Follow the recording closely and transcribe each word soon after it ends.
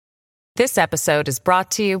This episode is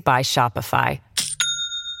brought to you by Shopify.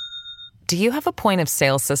 Do you have a point of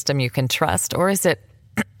sale system you can trust, or is it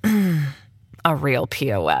a real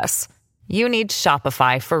POS? You need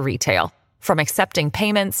Shopify for retail. From accepting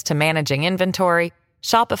payments to managing inventory,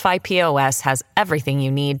 Shopify POS has everything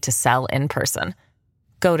you need to sell in person.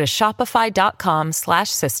 Go to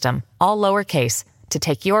shopify.com/system, all lowercase, to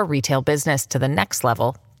take your retail business to the next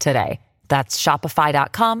level today. That's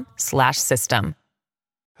shopify.com/system.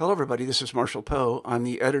 Hello, everybody. This is Marshall Poe. I'm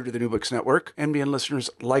the editor of the New Books Network. NBN listeners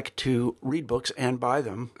like to read books and buy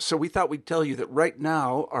them. So we thought we'd tell you that right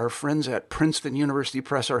now, our friends at Princeton University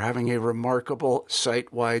Press are having a remarkable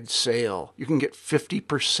site-wide sale. You can get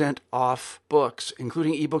 50% off books,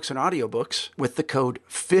 including ebooks and audiobooks, with the code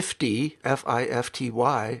 50,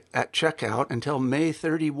 F-I-F-T-Y, at checkout until May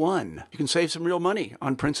 31. You can save some real money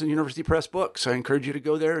on Princeton University Press books. I encourage you to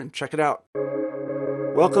go there and check it out.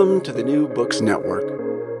 Welcome to the New Books Network.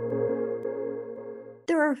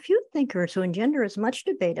 There are few thinkers who engender as much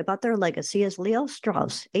debate about their legacy as Leo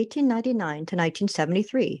Strauss, 1899 to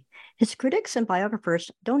 1973. His critics and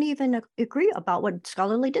biographers don't even agree about what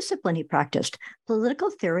scholarly discipline he practiced, political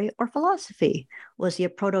theory or philosophy. Was he a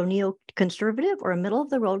proto-neoconservative or a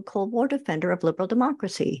middle-of-the-road Cold War defender of liberal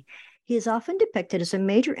democracy? He is often depicted as a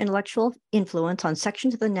major intellectual influence on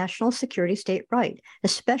sections of the national security state right,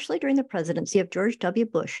 especially during the presidency of George W.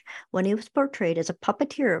 Bush, when he was portrayed as a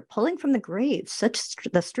puppeteer pulling from the graves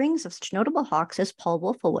the strings of notable hawks as Paul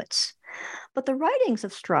Wolfowitz. But the writings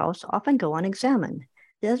of Strauss often go unexamined.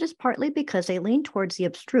 That is partly because they lean towards the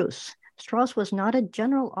abstruse. Strauss was not a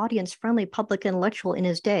general audience-friendly public intellectual in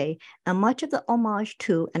his day, and much of the homage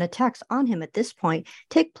to and attacks on him at this point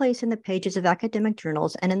take place in the pages of academic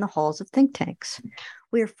journals and in the halls of think tanks.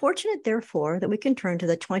 We are fortunate, therefore, that we can turn to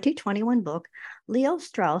the 2021 book, Leo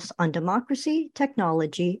Strauss on Democracy,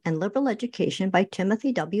 Technology, and Liberal Education by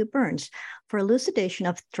Timothy W. Burns, for elucidation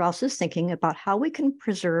of Strauss's thinking about how we can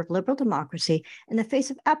preserve liberal democracy in the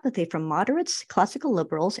face of apathy from moderates, classical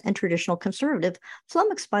liberals, and traditional conservatives,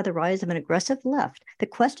 flummoxed by the rise of an aggressive left that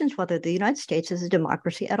questions whether the United States is a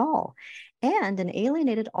democracy at all, and an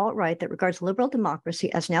alienated alt-right that regards liberal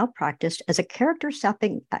democracy as now practiced as a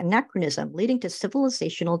character-sapping anachronism leading to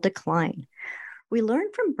civilizational decline. We learn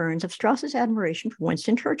from Burns of Strauss's admiration for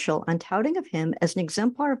Winston Churchill and touting of him as an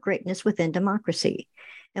exemplar of greatness within democracy.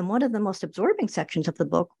 In one of the most absorbing sections of the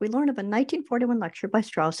book, we learn of a 1941 lecture by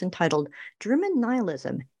Strauss entitled German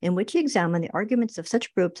Nihilism, in which he examined the arguments of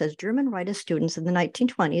such groups as German rightist students in the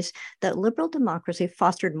 1920s that liberal democracy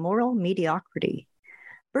fostered moral mediocrity.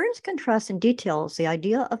 Burns contrasts and details the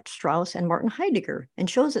idea of Strauss and Martin Heidegger and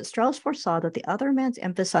shows that Strauss foresaw that the other man's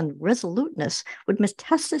emphasis on resoluteness would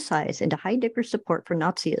metastasize into Heidegger's support for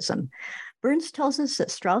Nazism. Burns tells us that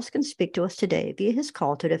Strauss can speak to us today via his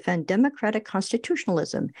call to defend democratic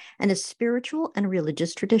constitutionalism and its spiritual and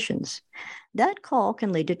religious traditions. That call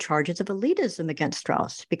can lead to charges of elitism against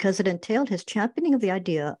Strauss because it entailed his championing of the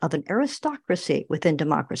idea of an aristocracy within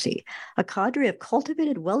democracy, a cadre of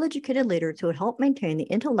cultivated, well-educated leaders who would help maintain the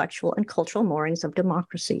intellectual and cultural moorings of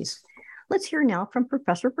democracies. Let's hear now from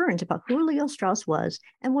Professor Burns about who Leo Strauss was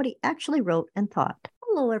and what he actually wrote and thought.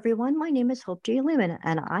 Hello, everyone. My name is Hope J. Lehman,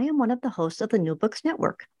 and I am one of the hosts of the New Books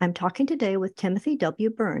Network. I'm talking today with Timothy W.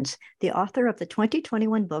 Burns, the author of the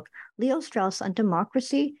 2021 book, Leo Strauss on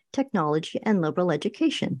Democracy, Technology, and Liberal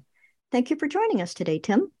Education. Thank you for joining us today,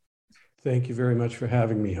 Tim. Thank you very much for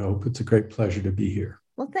having me, Hope. It's a great pleasure to be here.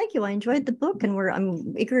 Well, thank you. I enjoyed the book, and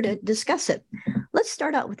I'm eager to discuss it. Let's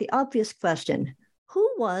start out with the obvious question. Who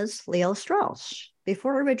was Leo Strauss?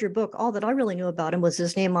 Before I read your book, all that I really knew about him was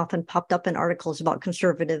his name often popped up in articles about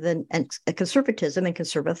conservatism and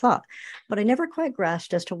conservative thought. But I never quite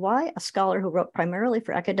grasped as to why a scholar who wrote primarily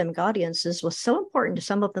for academic audiences was so important to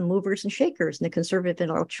some of the movers and shakers in the conservative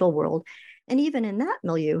intellectual world. And even in that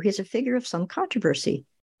milieu, he's a figure of some controversy.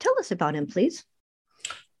 Tell us about him, please.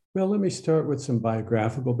 Well, let me start with some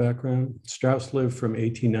biographical background. Strauss lived from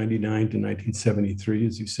 1899 to 1973,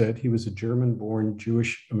 as you said. He was a German-born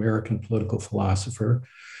Jewish-American political philosopher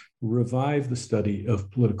who revived the study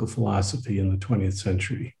of political philosophy in the 20th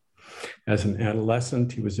century. As an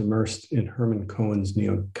adolescent, he was immersed in Hermann Cohen's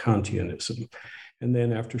Neo-Kantianism. And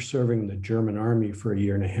then after serving in the German army for a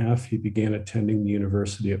year and a half, he began attending the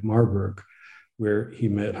University at Marburg, where he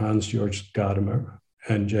met Hans-Georg Gadamer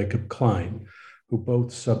and Jacob Klein, who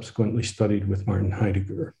both subsequently studied with Martin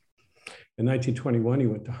Heidegger. In 1921, he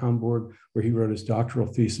went to Hamburg, where he wrote his doctoral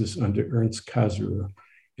thesis under Ernst Cassirer.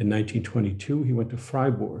 In 1922, he went to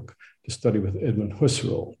Freiburg to study with Edmund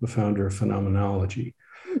Husserl, the founder of phenomenology.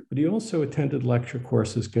 But he also attended lecture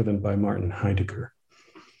courses given by Martin Heidegger,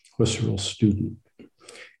 Husserl's student.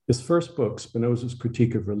 His first book, Spinoza's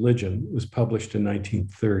Critique of Religion, was published in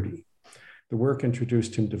 1930. The work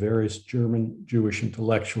introduced him to various German Jewish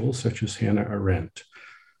intellectuals, such as Hannah Arendt.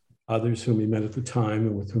 Others whom he met at the time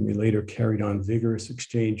and with whom he later carried on vigorous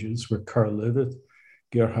exchanges were Karl Löwith,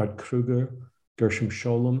 Gerhard Krüger, Gershom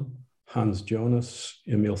Scholem, Hans Jonas,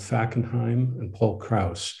 Emil Fackenheim, and Paul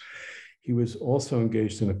Krauss. He was also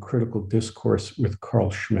engaged in a critical discourse with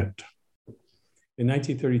Carl Schmitt. In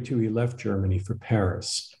 1932, he left Germany for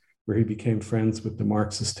Paris, where he became friends with the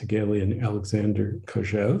Marxist Hegelian Alexander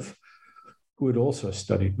Kojève, who had also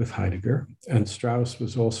studied with Heidegger, and Strauss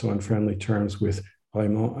was also on friendly terms with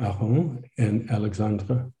Raymond Aron and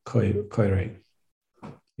Alexandre Koyré.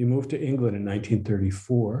 He moved to England in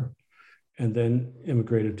 1934 and then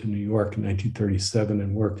immigrated to New York in 1937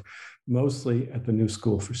 and worked mostly at the New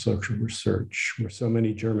School for Social Research, where so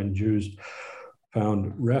many German Jews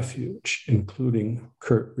found refuge, including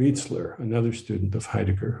Kurt Rietzler, another student of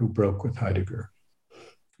Heidegger who broke with Heidegger.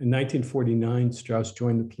 In 1949, Strauss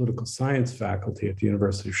joined the political science faculty at the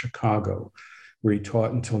University of Chicago, where he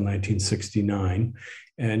taught until 1969.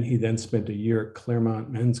 And he then spent a year at Claremont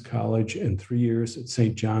Men's College and 3 years at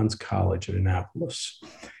St. John's College at Annapolis.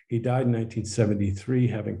 He died in 1973,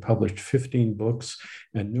 having published 15 books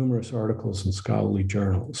and numerous articles in scholarly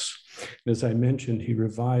journals. And as I mentioned, he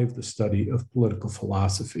revived the study of political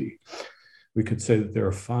philosophy. We could say that there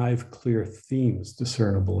are 5 clear themes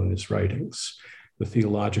discernible in his writings: the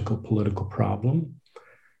theological political problem,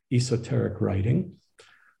 esoteric writing,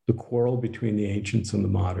 the quarrel between the ancients and the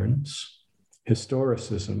moderns,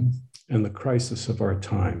 historicism, and the crisis of our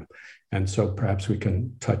time. And so perhaps we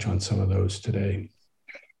can touch on some of those today.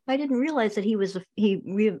 I didn't realize that he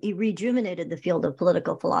rejuvenated the field of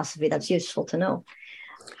political philosophy. That's useful to know.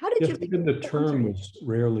 How did you? Even the term was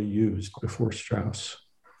rarely used before Strauss.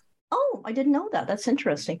 Oh, I didn't know that. That's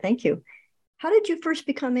interesting. Thank you. How did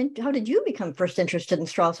you become first interested in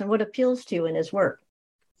Strauss, and what appeals to you in his work?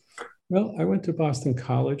 Well, I went to Boston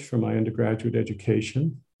College for my undergraduate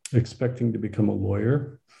education, expecting to become a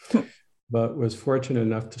lawyer, but was fortunate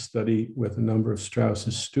enough to study with a number of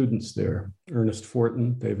Strauss's students there: Ernest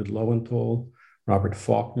Fortin, David Lowenthal, Robert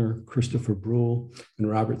Faulkner, Christopher Bruhl, and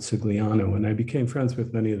Robert Sigliano. And I became friends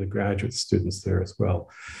with many of the graduate students there as well.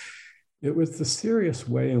 It was the serious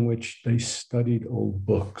way in which they studied old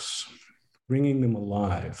books, bringing them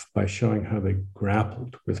alive by showing how they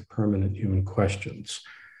grappled with permanent human questions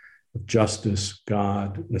of justice,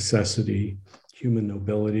 God, necessity, human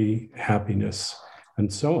nobility, happiness,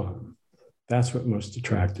 and so on. That's what most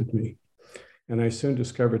attracted me. And I soon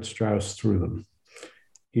discovered Strauss through them.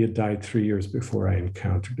 He had died 3 years before I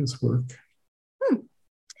encountered his work.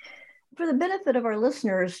 For the benefit of our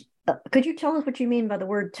listeners, could you tell us what you mean by the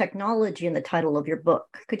word technology in the title of your book?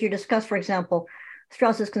 Could you discuss, for example,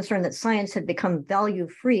 Strauss's concern that science had become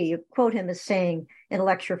value-free? You quote him as saying in a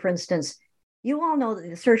lecture, for instance, "You all know that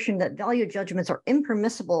the assertion that value judgments are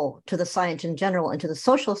impermissible to the science in general and to the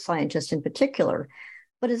social scientist in particular.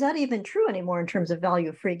 But is that even true anymore in terms of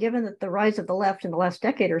value-free, given that the rise of the left in the last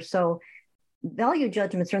decade or so, value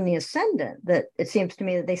judgments are in the ascendant, that it seems to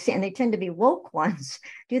me that they see, and they tend to be woke ones.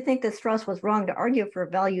 Do you think that Strauss was wrong to argue for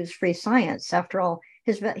values-free science? After all,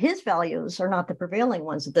 his values are not the prevailing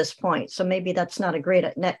ones at this point. So maybe that's not a great,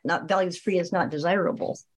 not values-free is not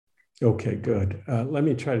desirable." Okay, good. Let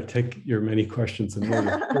me try to take your many questions in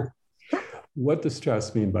order. What does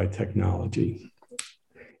Strauss mean by technology?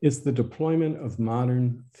 It's the deployment of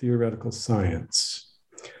modern theoretical science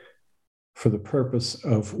for the purpose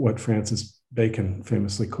of what Francis Bacon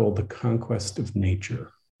famously called the conquest of nature,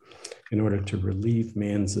 in order to relieve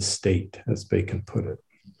man's estate, as Bacon put it.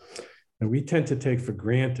 And we tend to take for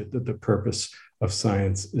granted that the purpose of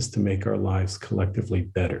science is to make our lives collectively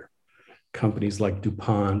better. Companies like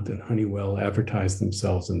DuPont and Honeywell advertise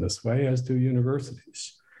themselves in this way, as do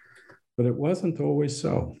universities. But it wasn't always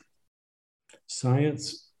so.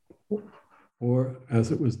 Science, or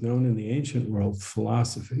as it was known in the ancient world,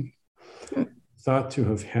 philosophy, thought to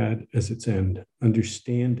have had as its end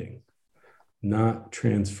understanding, not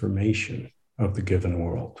transformation of the given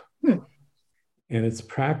world. And its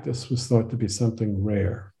practice was thought to be something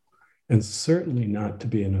rare, and certainly not to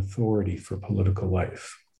be an authority for political life.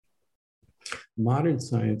 Modern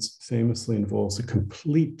science famously involves a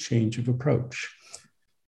complete change of approach.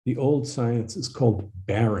 The old science is called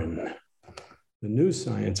barren. The new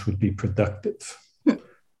science would be productive.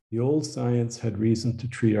 The old science had reason to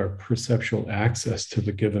treat our perceptual access to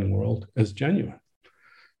the given world as genuine.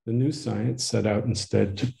 The new science set out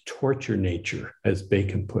instead to torture nature, as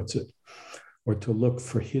Bacon puts it, or to look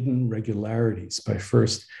for hidden regularities by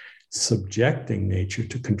first subjecting nature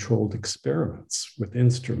to controlled experiments with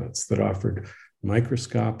instruments that offered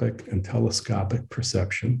microscopic and telescopic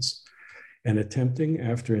perceptions, and attempting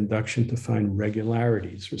after induction to find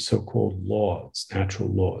regularities or so-called laws, natural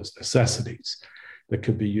laws, necessities that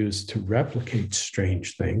could be used to replicate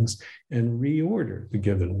strange things and reorder the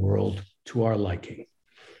given world to our liking.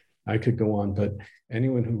 I could go on, but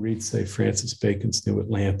anyone who reads, say, Francis Bacon's New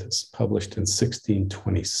Atlantis, published in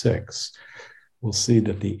 1626, will see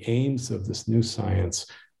that the aims of this new science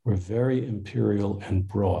were very imperial and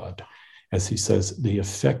broad. As he says, the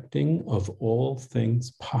effecting of all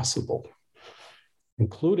things possible,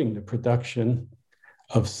 including the production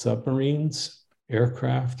of submarines,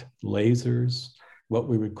 aircraft, lasers, what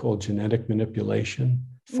we would call genetic manipulation,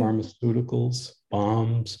 pharmaceuticals,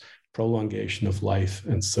 bombs, prolongation of life,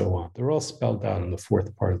 and so on. They're all spelled out in the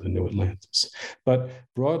fourth part of the New Atlantis. But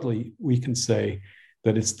broadly, we can say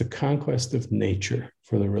that it's the conquest of nature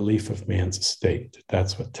for the relief of man's estate.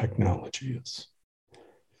 That's what technology is.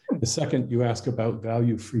 The second, you ask about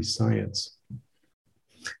value-free science.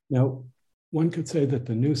 Now, one could say that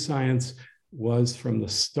the new science was from the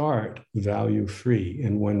start value-free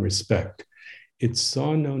in one respect. It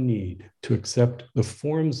saw no need to accept the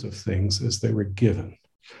forms of things as they were given,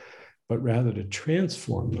 but rather to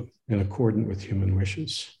transform them in accordance with human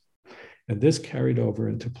wishes. And this carried over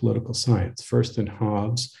into political science, first in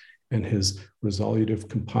Hobbes and his resolutive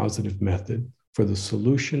compositive method for the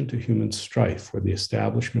solution to human strife or the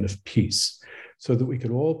establishment of peace, so that we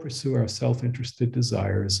could all pursue our self-interested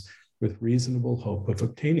desires with reasonable hope of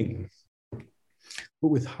obtaining them. But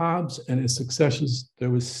with Hobbes and his successors, there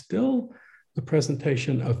was still the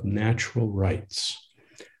presentation of natural rights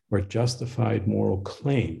or justified moral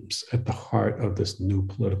claims at the heart of this new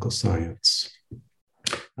political science.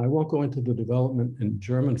 I won't go into the development in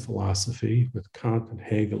German philosophy, with Kant and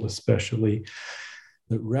Hegel especially,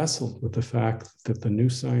 that wrestled with the fact that the new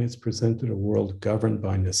science presented a world governed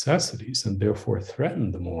by necessities and therefore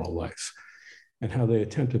threatened the moral life, and how they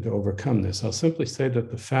attempted to overcome this. I'll simply say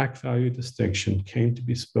that the fact-value distinction came to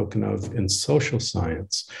be spoken of in social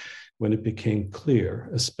science when it became clear,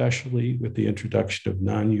 especially with the introduction of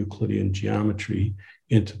non-Euclidean geometry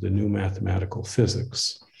into the new mathematical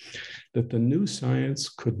physics, that the new science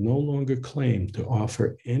could no longer claim to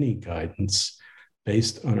offer any guidance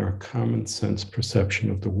based on our common sense perception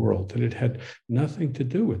of the world, that it had nothing to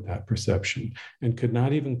do with that perception, and could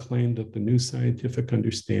not even claim that the new scientific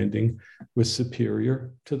understanding was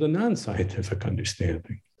superior to the non-scientific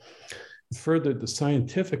understanding. Further, the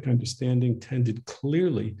scientific understanding tended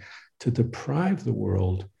clearly to deprive the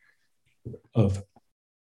world of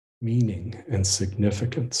meaning and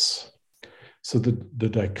significance. So the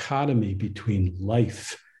dichotomy between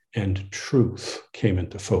life and truth came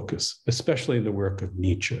into focus, especially in the work of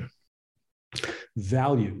Nietzsche.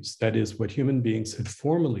 Values, that is, what human beings had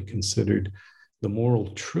formerly considered the moral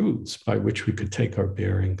truths by which we could take our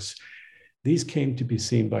bearings, these came to be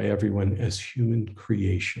seen by everyone as human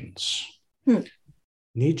creations.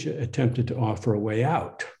 Nietzsche attempted to offer a way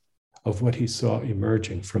out of what he saw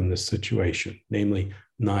emerging from this situation, namely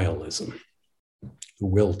nihilism, the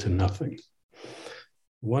will to nothing.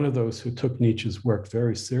 One of those who took Nietzsche's work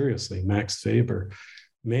very seriously, Max Weber,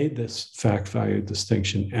 made this fact-value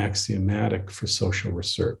distinction axiomatic for social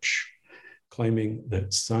research, claiming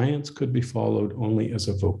that science could be followed only as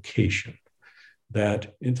a vocation,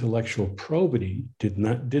 that intellectual probity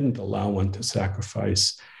didn't allow one to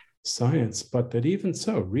sacrifice science, but that even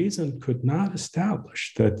so, reason could not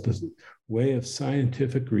establish that the way of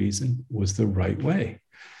scientific reason was the right way.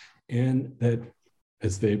 And that,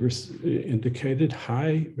 as Weber indicated,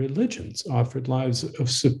 high religions offered lives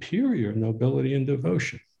of superior nobility and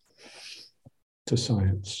devotion to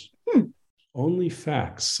science. Only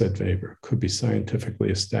facts, said Weber, could be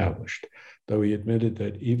scientifically established, though he admitted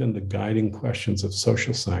that even the guiding questions of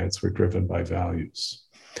social science were driven by values.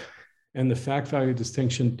 And the fact-value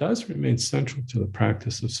distinction does remain central to the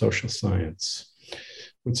practice of social science.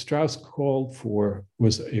 What Strauss called for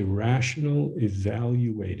was a rational,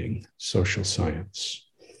 evaluating social science.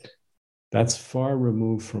 That's far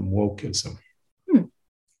removed from wokeism.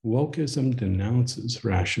 Wokeism denounces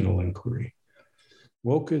rational inquiry.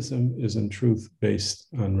 Wokeism is in truth based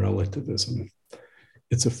on relativism.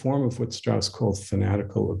 It's a form of what Strauss called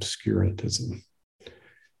fanatical obscurantism.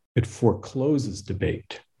 It forecloses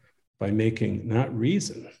debate by making not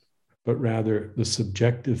reason, but rather the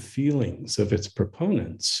subjective feelings of its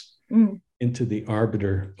proponents into the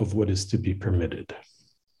arbiter of what is to be permitted.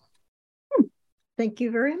 Thank you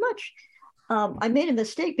very much. I made a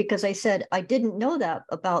mistake because I said I didn't know that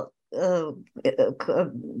about uh,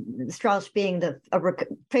 Strauss being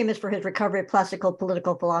famous for his recovery of classical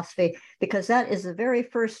political philosophy, because that is the very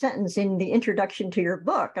first sentence in the introduction to your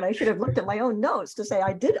book. And I should have looked at my own notes to say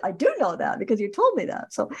I do know that because you told me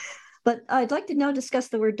that. So, but I'd like to now discuss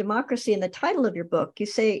the word democracy in the title of your book. You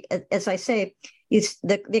say, as I say,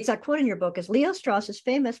 the exact quote in your book is, Leo Strauss is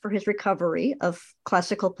famous for his recovery of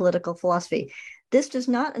classical political philosophy. This does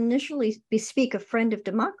not initially bespeak a friend of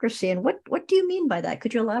democracy. And what do you mean by that?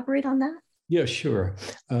 Could you elaborate on that? Yeah, sure.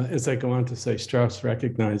 As I go on to say, Strauss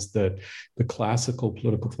recognized that the classical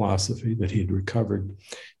political philosophy that he'd recovered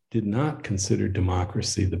did not consider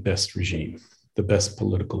democracy the best regime, the best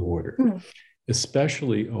political order,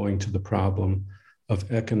 especially owing to the problem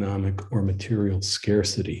of economic or material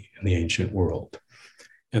scarcity in the ancient world,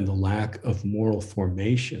 and the lack of moral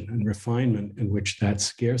formation and refinement in which that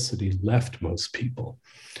scarcity left most people.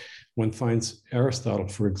 One finds Aristotle,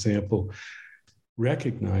 for example,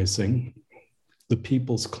 recognizing the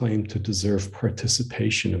people's claim to deserve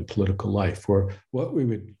participation in political life, or what we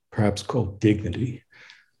would perhaps call dignity.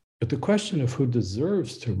 But the question of who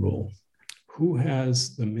deserves to rule, who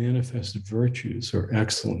has the manifest virtues or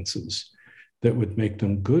excellences that would make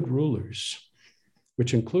them good rulers,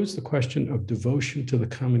 which includes the question of devotion to the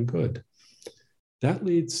common good, that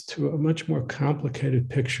leads to a much more complicated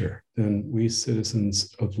picture than we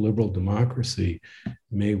citizens of liberal democracy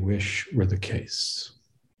may wish were the case.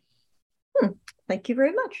 Thank you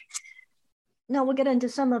very much. Now we'll get into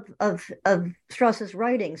some of Strauss's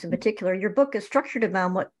writings. In particular, your book is structured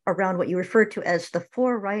around what you refer to as the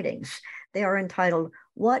four writings. They are entitled,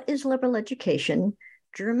 What is Liberal Education?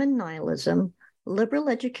 German Nihilism, Liberal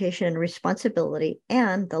Education and Responsibility,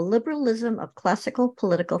 and the Liberalism of Classical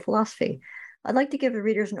Political Philosophy. I'd like to give the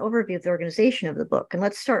readers an overview of the organization of the book, and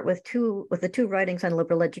let's start with the two writings on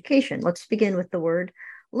liberal education. Let's begin with the word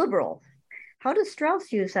liberal. How does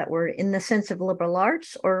Strauss use that word, in the sense of liberal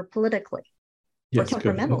arts or politically, or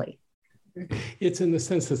temperamentally? It's in the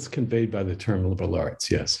sense that's conveyed by the term liberal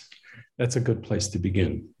arts, yes. That's a good place to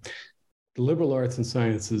begin. The liberal arts and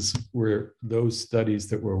sciences were those studies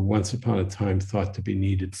that were once upon a time thought to be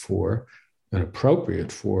needed for and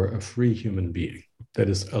appropriate for a free human being, that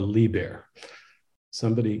is, a liber,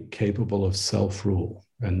 somebody capable of self-rule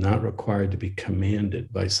and not required to be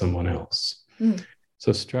commanded by someone else.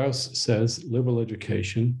 So Strauss says liberal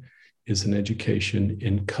education is an education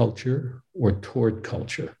in culture or toward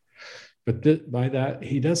culture. But by that,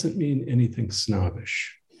 he doesn't mean anything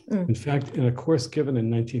snobbish. In fact, in a course given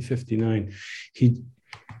in 1959, he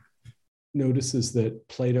notices that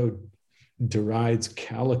Plato derides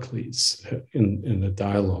Callicles in a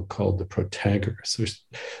dialogue called the Protagoras,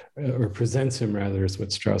 or presents him rather as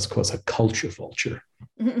what Strauss calls a culture vulture.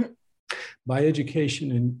 By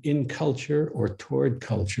education in culture or toward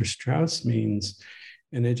culture, Strauss means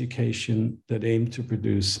an education that aimed to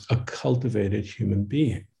produce a cultivated human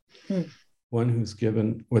being, one who's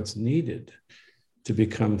given what's needed to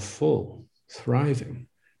become full, thriving,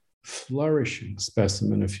 flourishing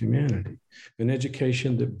specimen of humanity, an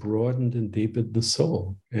education that broadened and deepened the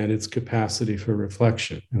soul and its capacity for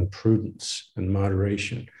reflection and prudence and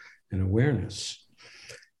moderation and awareness.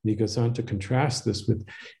 And he goes on to contrast this with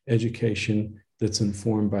education that's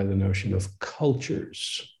informed by the notion of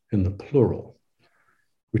cultures in the plural,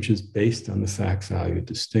 which is based on the fact-value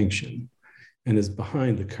distinction, and is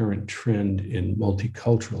behind the current trend in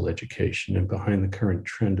multicultural education and behind the current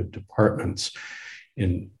trend of departments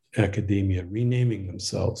in academia renaming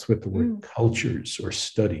themselves with the word cultures or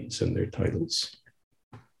studies in their titles.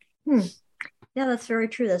 Yeah, that's very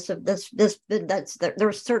true. There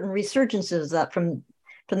were certain resurgences that from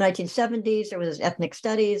the 1970s, there was ethnic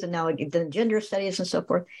studies, and now the gender studies and so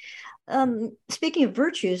forth. Speaking of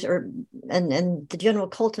virtues and the general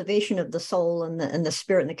cultivation of the soul and the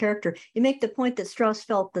spirit and the character, you make the point that Strauss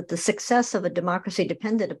felt that the success of a democracy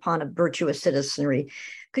depended upon a virtuous citizenry.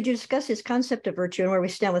 Could you discuss his concept of virtue and where we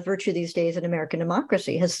stand with virtue these days in American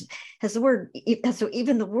democracy? Has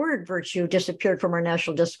even the word virtue disappeared from our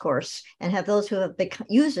national discourse, and have those who have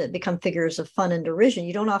used it become figures of fun and derision?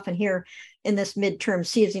 You don't often hear in this midterm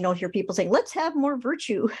season, you don't hear people saying, let's have more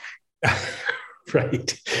virtue.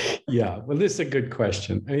 Right. Yeah. Well, this is a good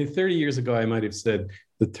question. I mean, 30 years ago, I might have said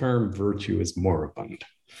the term virtue is moribund.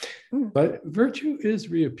 But virtue is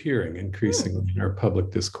reappearing increasingly in our public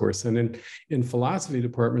discourse. And in philosophy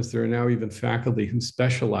departments, there are now even faculty who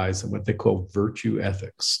specialize in what they call virtue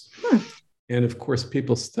ethics. And of course,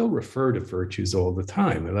 people still refer to virtues all the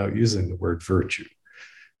time without using the word virtue.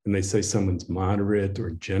 And they say someone's moderate or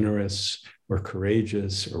generous or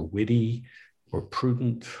courageous or witty or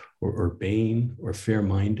prudent or urbane or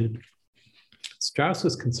fair-minded. Strauss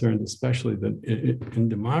was concerned especially that in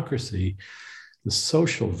democracy, the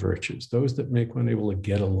social virtues, those that make one able to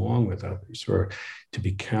get along with others or to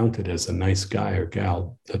be counted as a nice guy or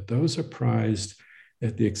gal, that those are prized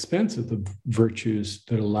at the expense of the virtues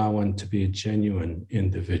that allow one to be a genuine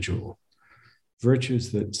individual.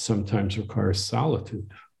 Virtues that sometimes require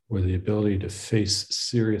solitude or the ability to face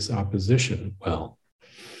serious opposition well.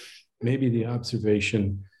 Maybe the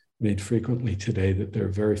observation made frequently today that there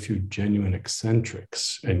are very few genuine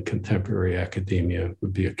eccentrics in contemporary academia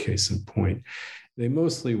would be a case in point. They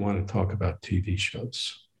mostly want to talk about TV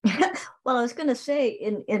shows. Well, I was going to say,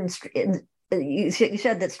 you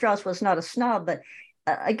said that Strauss was not a snob, but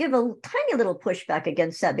I give a tiny little pushback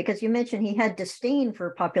against that, because you mentioned he had disdain for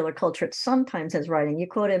popular culture at some times in his writing. You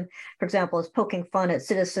quote him, for example, as poking fun at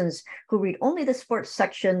citizens who read only the sports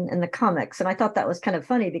section and the comics. And I thought that was kind of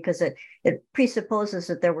funny, because it presupposes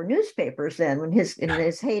that there were newspapers then, when in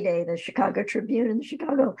his heyday, the Chicago Tribune and the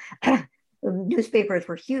Chicago newspapers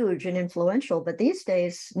were huge and influential. But these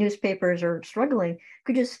days, newspapers are struggling.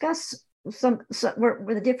 Could you discuss where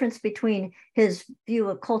the difference between his view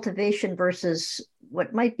of cultivation versus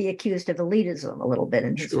what might be accused of elitism a little bit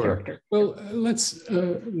in his character? Well, let's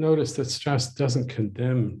notice that Strauss doesn't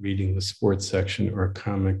condemn reading the sports section or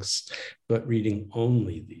comics, but reading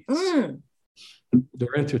only these.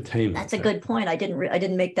 They're entertainment. That's a good point. I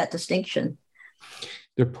didn't make that distinction.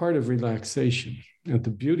 They're part of relaxation. And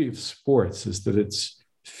the beauty of sports is that it's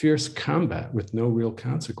fierce combat with no real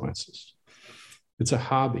consequences. It's a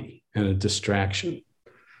hobby and a distraction.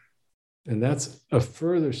 And that's a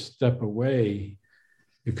further step away,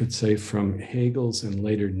 you could say, from Hegel's and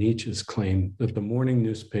later Nietzsche's claim that the morning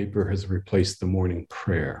newspaper has replaced the morning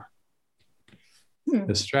prayer.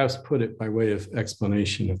 As Strauss put it by way of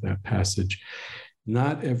explanation of that passage,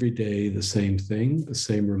 not every day the same thing, the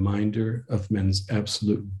same reminder of men's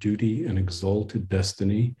absolute duty and exalted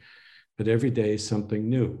destiny, but every day something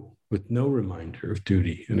new with no reminder of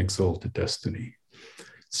duty and exalted destiny.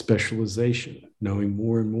 Specialization, knowing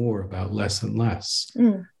more and more about less and less.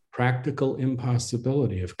 Practical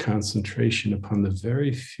impossibility of concentration upon the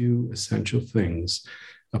very few essential things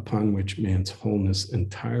upon which man's wholeness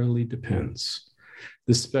entirely depends.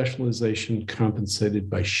 This specialization compensated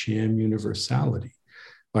by sham universality,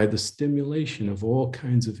 by the stimulation of all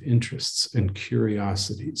kinds of interests and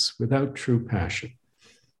curiosities without true passion,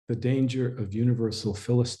 the danger of universal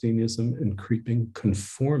Philistinism and creeping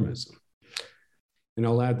conformism. And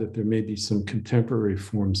I'll add that there may be some contemporary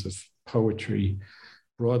forms of poetry,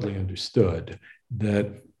 broadly understood,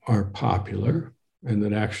 that are popular and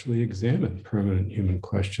that actually examine permanent human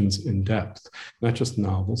questions in depth, not just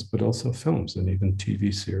novels, but also films and even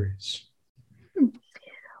TV series.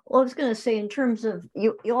 Well, I was going to say, in terms of,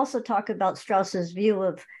 you also talk about Strauss's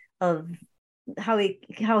view of how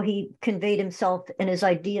he conveyed himself and his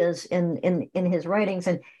ideas in his writings,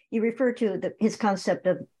 and you refer to his concept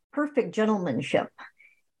of perfect gentlemanship.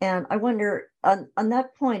 And I wonder, on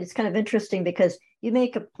that point, it's kind of interesting, because you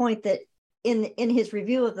make a point that in his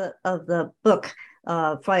review of the book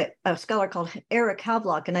by a scholar called Eric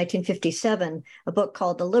Havelock in 1957, a book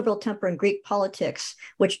called The Liberal Temper in Greek Politics,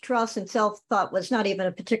 which Strauss himself thought was not even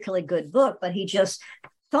a particularly good book, but he just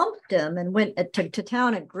thumped him and went to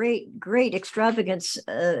town at great extravagance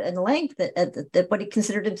and length that what he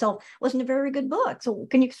considered himself wasn't a very good book. So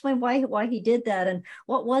can you explain why he did that, and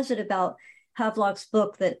what was it about Havelock's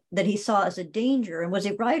book that he saw as a danger, and was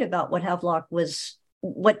he right about what Havelock was,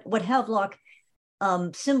 what Havelock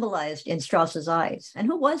symbolized in Strauss's eyes? And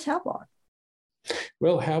who was Havelock?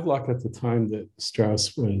 Well, Havelock, at the time that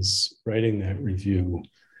Strauss was writing that review,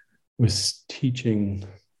 was teaching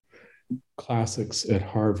classics at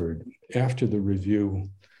Harvard. After the review,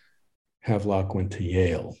 Havelock went to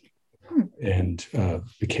Yale and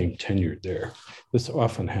became tenured there. This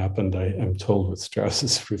often happened, I'm told, with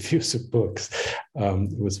Strauss's reviews of books.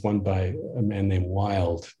 It was one by a man named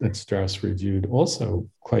Wilde that Strauss reviewed also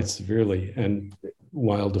quite severely, and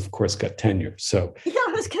Wilde, of course, got tenure. So yeah,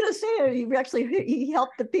 I was going to say, he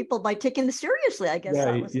helped the people by taking it seriously, I guess.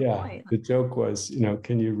 That was the point. The joke was,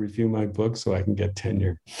 can you review my book so I can get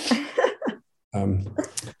tenure?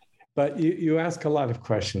 But you ask a lot of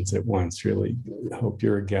questions at once, really. I hope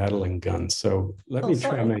you're a Gatling gun. So let me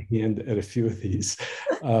try my hand at a few of these.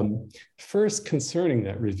 First, concerning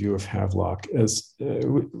that review of Havelock, as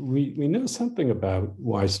we know something about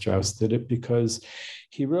why Strauss did it, because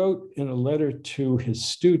he wrote in a letter to his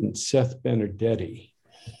student, Seth Benedetti,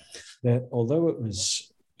 that although it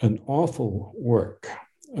was an awful work,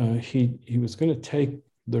 he was going to take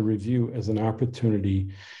the review as an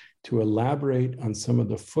opportunity to elaborate on some of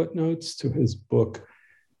the footnotes to his book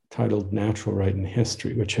titled Natural Right and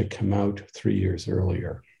History, which had come out 3 years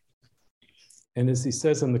earlier. And as he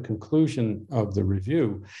says in the conclusion of the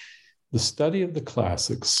review, the study of the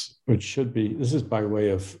classics, which should be, this is by way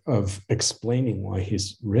of explaining why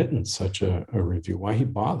he's written such a review, why he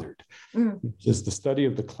bothered, is the study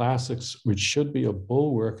of the classics, which should be a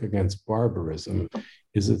bulwark against barbarism,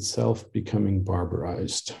 is itself becoming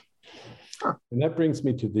barbarized. And that brings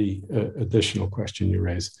me to the additional question you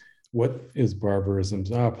raise. What is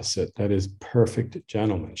barbarism's opposite? That is perfect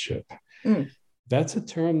gentlemanship. That's a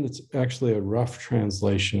term that's actually a rough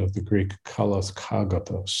translation of the Greek kalos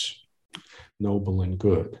kagathos, noble and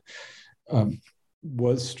good.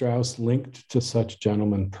 Was Strauss linked to such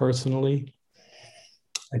gentlemen personally?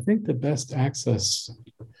 I think the best access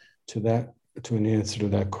to an answer to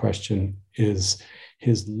that question is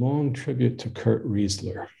his long tribute to Kurt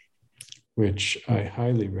Riezler, which I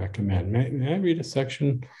highly recommend. May I read a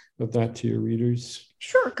section of that to your readers?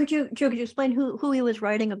 Sure. Could you explain who he was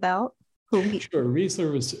writing about? Sure.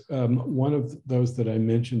 Riezler was one of those that I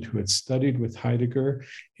mentioned who had studied with Heidegger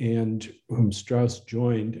and whom Strauss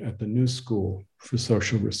joined at the New School for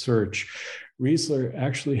Social Research. Riezler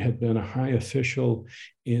actually had been a high official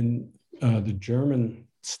in the German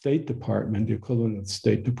State Department, the equivalent of the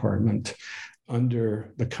State Department,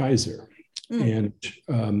 under the Kaiser, and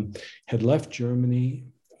had left Germany,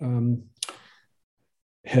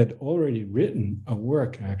 had already written a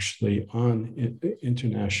work actually on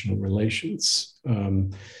international relations,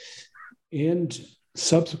 and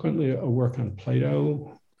subsequently a work on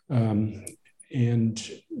Plato, and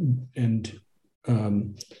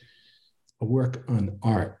a work on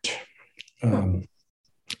art,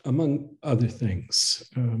 among other things.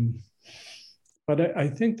 But I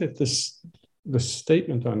think that the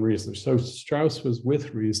statement on Riezler, so Strauss was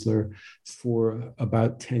with Riezler for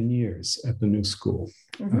about 10 years at the New School.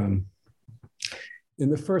 In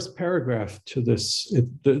the first paragraph to this,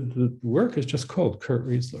 the work is just called Kurt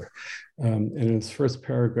Riezler. And in his first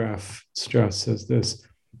paragraph, Strauss says this: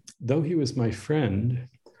 though he was my friend,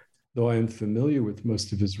 though I am familiar with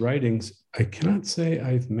most of his writings, I cannot say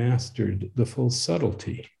I've mastered the full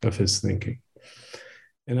subtlety of his thinking.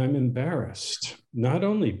 And I'm embarrassed, not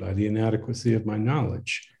only by the inadequacy of my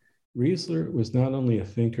knowledge. Riezler was not only a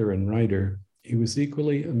thinker and writer, he was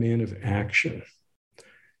equally a man of action.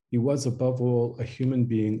 He was, above all, a human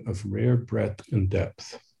being of rare breadth and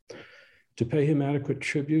depth. To pay him adequate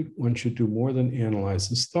tribute, one should do more than analyze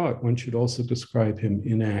his thought. One should also describe him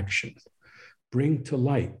in action, bring to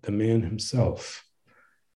light the man himself.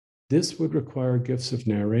 This would require gifts of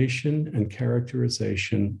narration and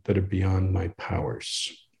characterization that are beyond my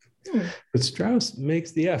powers. But Strauss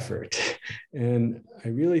makes the effort, and I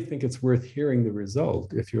really think it's worth hearing the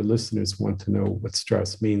result if your listeners want to know what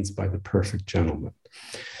Strauss means by the perfect gentleman,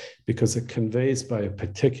 because it conveys by a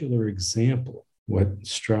particular example what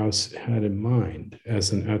Strauss had in mind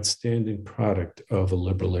as an outstanding product of a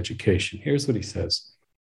liberal education. Here's what he says.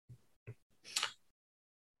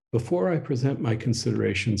 Before I present my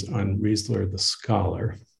considerations on Riezler the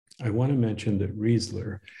scholar, I want to mention that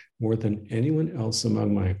Riezler, more than anyone else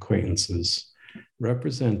among my acquaintances,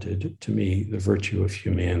 represented to me the virtue of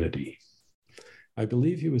humanity. I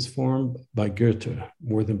believe he was formed by Goethe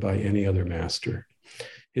more than by any other master.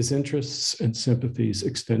 His interests and sympathies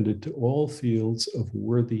extended to all fields of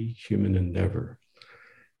worthy human endeavor.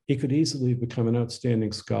 He could easily become an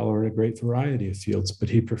outstanding scholar in a great variety of fields, but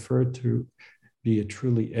he preferred to be a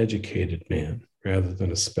truly educated man rather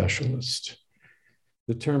than a specialist.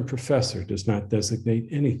 The term professor does not designate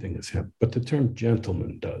anything of him, but the term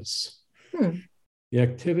gentleman does. The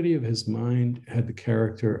activity of his mind had the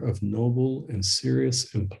character of noble and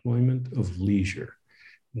serious employment of leisure,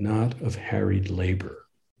 not of harried labor.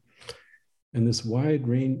 And his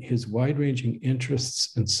wide-ranging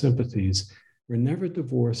interests and sympathies were never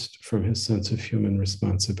divorced from his sense of human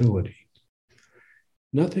responsibility.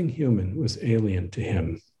 Nothing human was alien to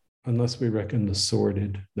him, unless we reckon the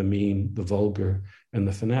sordid, the mean, the vulgar, and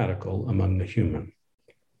the fanatical among the human.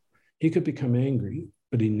 He could become angry,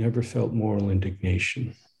 but he never felt moral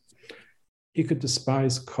indignation. He could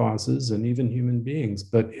despise causes and even human beings,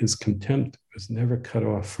 but his contempt was never cut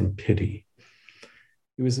off from pity.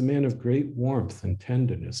 He was a man of great warmth and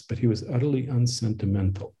tenderness, but he was utterly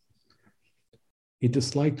unsentimental. He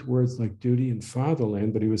disliked words like duty and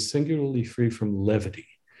fatherland, but he was singularly free from levity,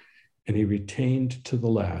 and he retained to the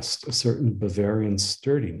last a certain Bavarian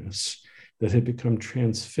sturdiness that had become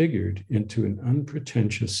transfigured into an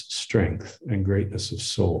unpretentious strength and greatness of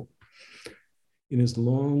soul. In his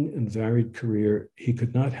long and varied career, he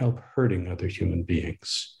could not help hurting other human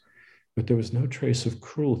beings, but there was no trace of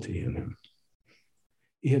cruelty in him.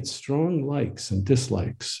 He had strong likes and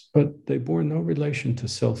dislikes, but they bore no relation to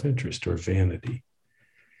self-interest or vanity.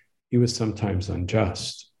 He was sometimes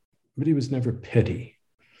unjust, but he was never petty.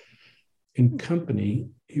 In company,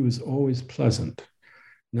 he was always pleasant,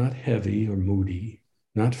 not heavy or moody,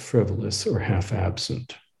 not frivolous or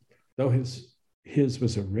half-absent. Though his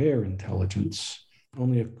was a rare intelligence,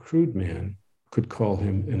 only a crude man could call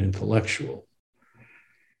him an intellectual.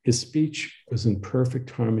 His speech was in perfect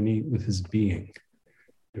harmony with his being,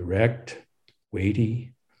 direct,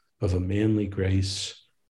 weighty, of a manly grace,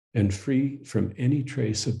 and free from any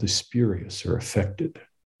trace of the spurious or affected.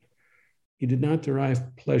 He did not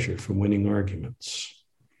derive pleasure from winning arguments.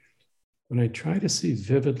 When I try to see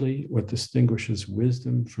vividly what distinguishes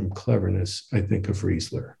wisdom from cleverness, I think of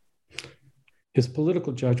Riezler. His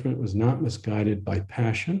political judgment was not misguided by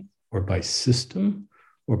passion or by system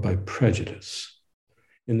or by prejudice.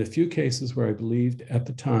 In the few cases where I believed at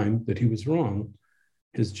the time that he was wrong,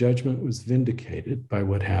 his judgment was vindicated by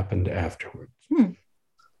what happened afterwards.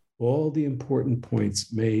 All the important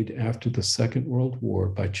points made after the Second World War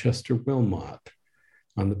by Chester Wilmot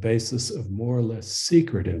on the basis of more or less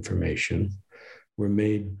secret information were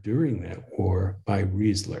made during that war by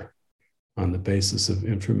Riezler on the basis of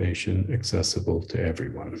information accessible to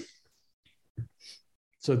everyone.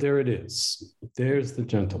 So there it is. There's the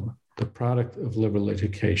gentleman, the product of liberal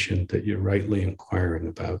education that you're rightly inquiring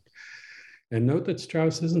about. And note that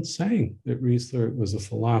Strauss isn't saying that Riezler was a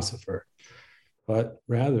philosopher, but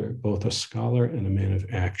rather both a scholar and a man of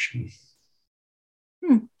action.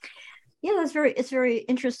 Yeah, it's very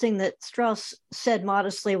interesting that Strauss said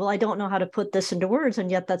modestly, well, I don't know how to put this into words,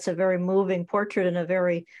 and yet that's a very moving portrait and a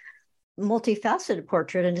very multifaceted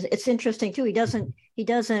portrait. And it's interesting too, he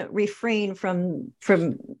doesn't refrain from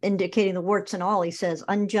indicating the warts and all. He says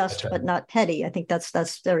unjust but not petty. I think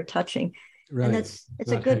that's very touching. Right. And it's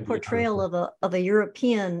a good portrayal of a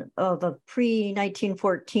European, of a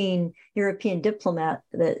pre-1914 European diplomat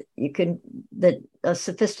that a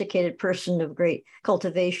sophisticated person of great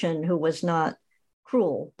cultivation who was not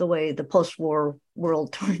cruel the way the post-war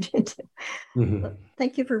world turned into.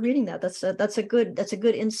 Thank you for reading that. That's a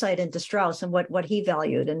good insight into Strauss and what he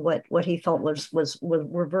valued and what he felt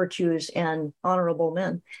were virtues and honorable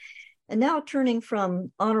men. And now turning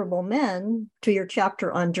from honorable men to your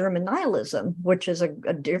chapter on German nihilism, which is a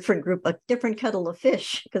different group, a different kettle of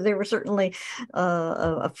fish, because they were certainly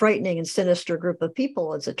a frightening and sinister group of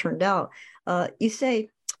people, as it turned out. You say,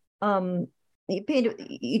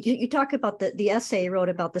 you talk about the essay you wrote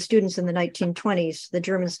about the students in the 1920s, the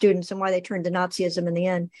German students, and why they turned to Nazism in the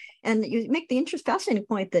end. And you make the fascinating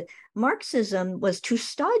point that Marxism was too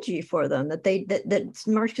stodgy for them, that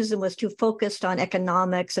Marxism was too focused on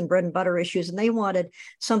economics and bread and butter issues, and they wanted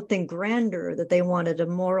something grander, that they wanted a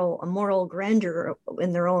moral grandeur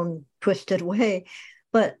in their own twisted way.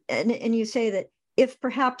 But and you say that if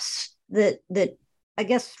perhaps that I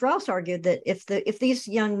guess Strauss argued that if these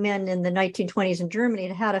young men in the 1920s in Germany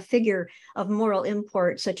had had a figure of moral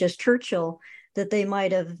import such as Churchill, that they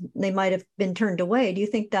might have been turned away. Do you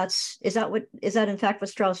think is that in fact what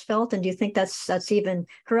Strauss felt? And do you think that's even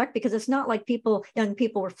correct? Because it's not like young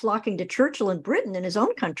people were flocking to Churchill in Britain, in his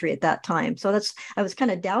own country at that time. So I was kind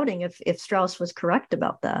of doubting if Strauss was correct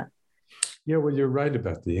about that. Yeah, well, you're right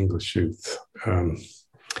about the English youth.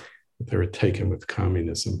 They were taken with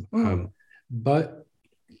communism. But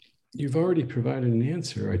you've already provided an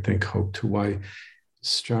answer, I think, Hope, to why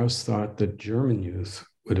Strauss thought that German youth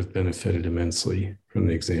would have benefited immensely from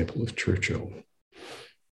the example of Churchill.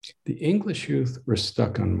 The English youth were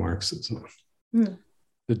stuck on Marxism.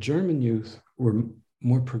 The German youth were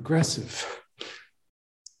more progressive,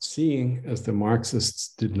 seeing, as the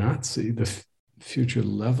Marxists did not see, the future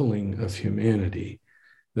leveling of humanity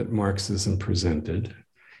that Marxism presented,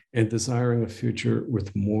 and desiring a future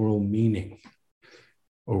with moral meaning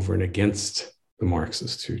over and against the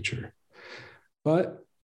Marxist future, but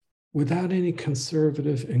without any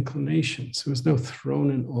conservative inclinations. There was no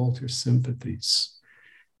thrown and altar sympathies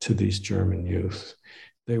to these German youth.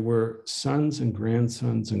 They were sons and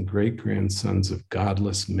grandsons and great-grandsons of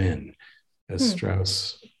godless men, as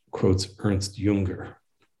Strauss quotes Ernst Junger,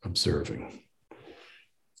 observing.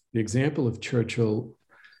 The example of Churchill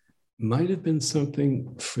might have been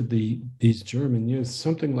something for these German youth,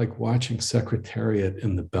 something like watching Secretariat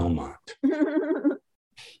in the Belmont.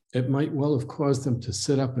 It might well have caused them to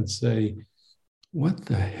sit up and say, what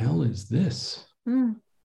the hell is this?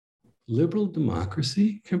 Liberal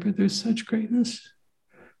democracy can produce such greatness,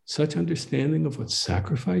 such understanding of what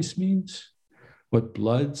sacrifice means, what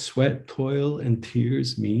blood, sweat, toil, and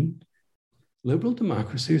tears mean. Liberal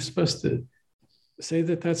democracy is supposed to say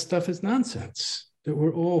that stuff is nonsense. that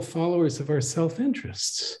we're all followers of our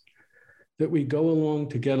self-interests, that we go along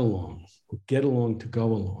to get along, or get along to go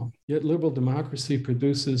along. Yet liberal democracy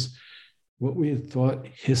produces what we had thought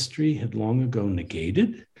history had long ago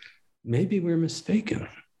negated. Maybe we're mistaken.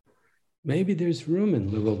 Maybe there's room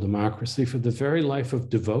in liberal democracy for the very life of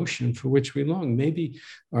devotion for which we long. Maybe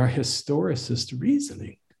our historicist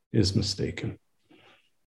reasoning is mistaken.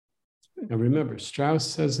 Now remember, Strauss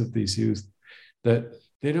says of these youth that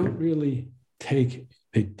they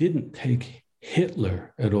didn't take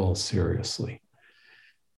Hitler at all seriously.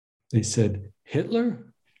 They said,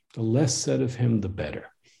 Hitler, the less said of him, the better.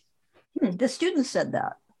 The students said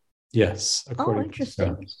that. Yes.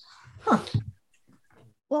 Interesting. Huh.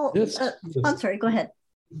 Well, I'm sorry, go ahead.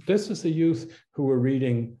 This is a youth who were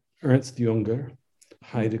reading Ernst Junger,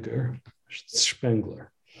 Heidegger,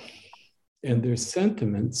 Spengler, and their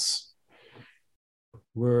sentiments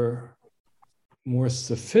were more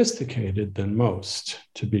sophisticated than most,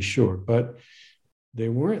 to be sure, but they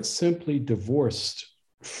weren't simply divorced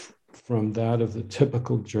from that of the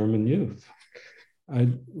typical German youth. I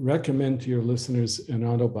recommend to your listeners an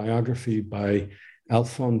autobiography by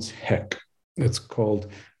Alphonse Heck. It's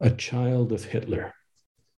called A Child of Hitler.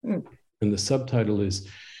 And the subtitle is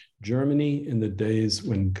Germany in the Days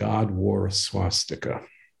When God Wore a Swastika.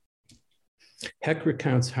 Heck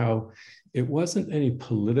recounts how it wasn't any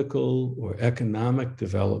political or economic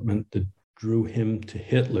development that drew him to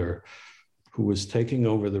Hitler, who was taking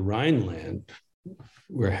over the Rhineland,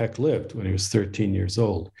 where Heck lived when he was 13 years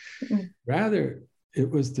old. Rather, it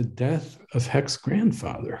was the death of Heck's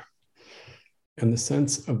grandfather and the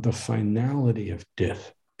sense of the finality of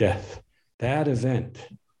death. That event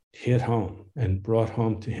hit home and brought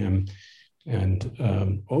home to him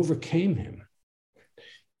and overcame him.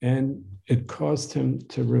 And it caused him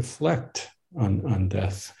to reflect on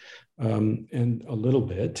death and a little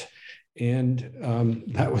bit. And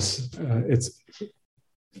that was, it's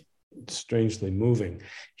strangely moving.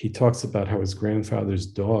 He talks about how his grandfather's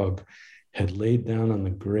dog had laid down on the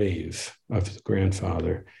grave of his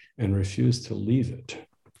grandfather and refused to leave it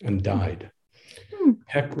and died.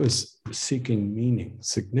 Heck was seeking meaning,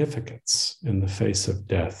 significance in the face of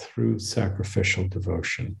death through sacrificial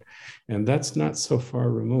devotion. And that's not so far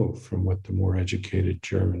removed from what the more educated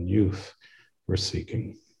German youth were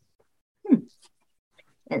seeking.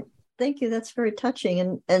 And thank you. That's very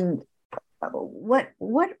touching. And what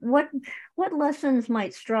lessons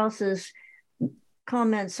might Strauss's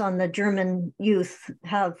comments on the German youth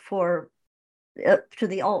have for to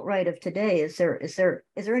the alt-right of today? Is there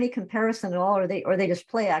any comparison at all? Or are they just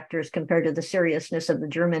play actors compared to the seriousness of the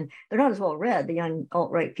German? They're not as well read, the young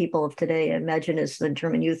alt-right people of today, I imagine, as the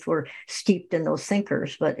German youth were steeped in those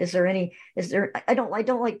thinkers. But I don't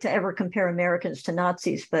like to ever compare Americans to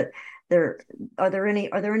Nazis, but are there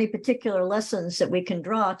any particular lessons that we can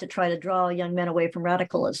draw to try to draw young men away from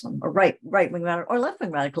radicalism, or right-wing or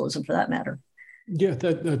left-wing radicalism for that matter? Yeah,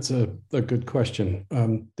 that's a good question.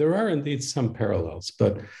 There are indeed some parallels,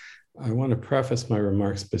 but I want to preface my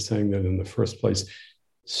remarks by saying that in the first place,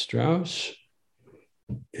 Strauss,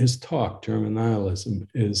 his talk, German Nihilism,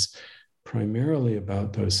 is primarily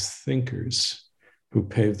about those thinkers who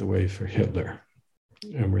paved the way for Hitler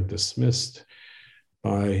and were dismissed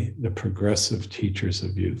by the progressive teachers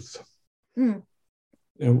of youth.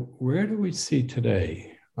 Now, where do we see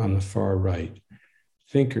today on the far right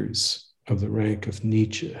thinkers of the rank of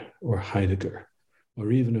Nietzsche or Heidegger,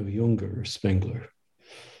 or even of Junger or Spengler?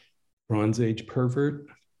 Bronze Age pervert,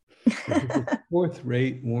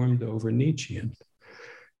 fourth-rate warmed over Nietzschean.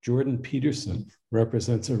 Jordan Peterson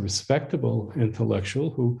represents a respectable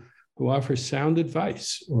intellectual who offers sound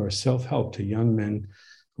advice or self-help to young men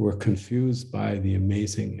who are confused by the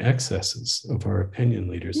amazing excesses of our opinion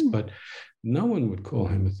leaders, but no one would call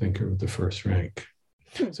him a thinker of the first rank.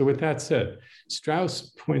 So with that said,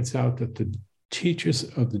 Strauss points out that the teachers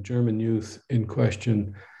of the German youth in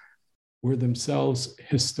question were themselves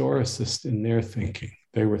historicists in their thinking.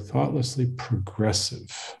 They were thoughtlessly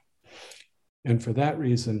progressive, and for that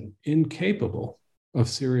reason, incapable of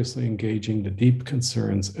seriously engaging the deep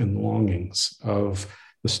concerns and longings of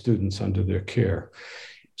the students under their care.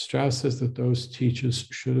 Strauss says that those teachers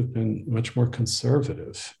should have been much more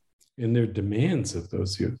conservative in their demands of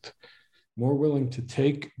those youth, more willing to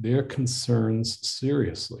take their concerns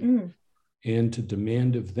seriously and to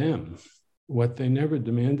demand of them what they never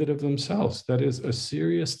demanded of themselves. That is, a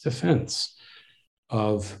serious defense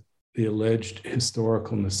of the alleged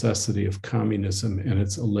historical necessity of communism and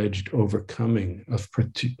its alleged overcoming of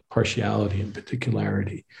partiality and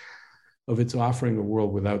particularity, of its offering a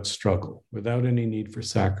world without struggle, without any need for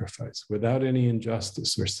sacrifice, without any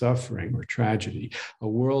injustice or suffering or tragedy, a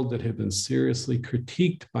world that had been seriously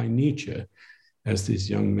critiqued by Nietzsche, as these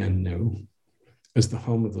young men knew, as the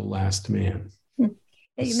home of the last man.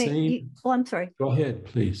 I'm sorry. Go ahead,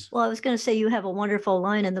 please. Well, I was going to say you have a wonderful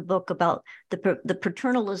line in the book about the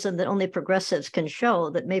paternalism that only progressives can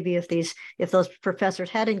show. That maybe if those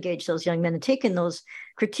professors had engaged those young men and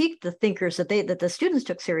critiqued the thinkers that the students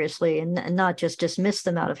took seriously and not just dismissed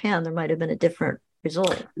them out of hand, there might have been a different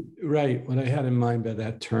result. Right. What I had in mind by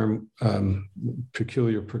that term,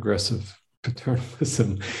 peculiar progressive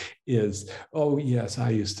paternalism, is, oh yes,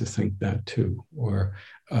 I used to think that too, or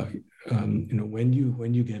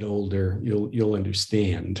when you get older, you'll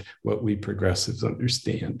understand what we progressives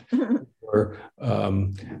understand. Or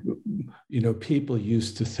people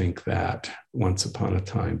used to think that once upon a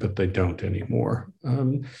time, but they don't anymore.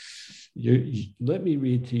 Let me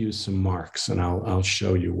read to you some Marx, and I'll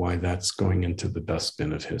show you why that's going into the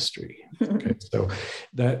dustbin of history. Okay, so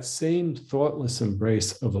that same thoughtless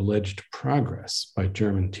embrace of alleged progress by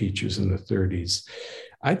German teachers in the 30s,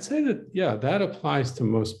 I'd say that applies to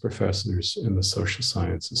most professors in the social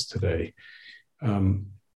sciences today.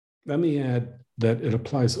 Let me add that it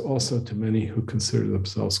applies also to many who consider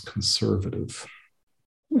themselves conservative.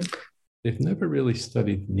 They've never really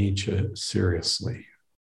studied Nietzsche seriously.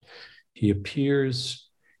 He appears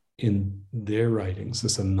in their writings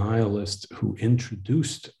as a nihilist who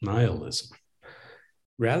introduced nihilism,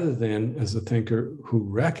 rather than as a thinker who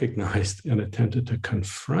recognized and attempted to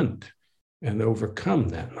confront and overcome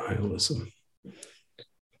that nihilism.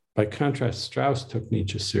 By contrast, Strauss took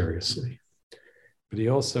Nietzsche seriously, but he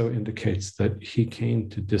also indicates that he came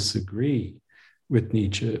to disagree with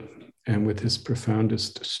Nietzsche and with his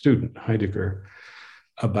profoundest student, Heidegger,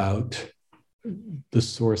 about the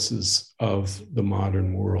sources of the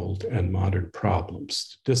modern world and modern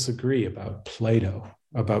problems, disagree about Plato,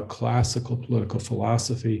 about classical political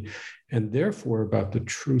philosophy, and therefore about the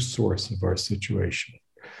true source of our situation.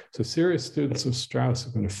 So serious students of Strauss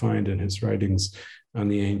are going to find in his writings on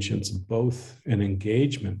the ancients both an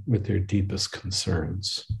engagement with their deepest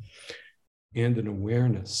concerns and an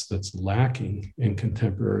awareness that's lacking in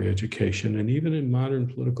contemporary education and even in modern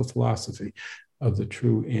political philosophy of the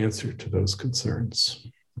true answer to those concerns.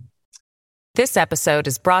 This episode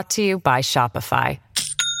is brought to you by Shopify.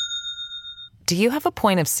 Do you have a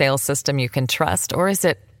point of sale system you can trust, or is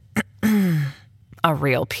it a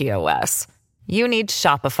real POS? You need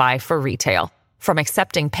Shopify for retail. From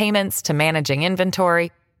accepting payments to managing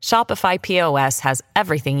inventory, Shopify POS has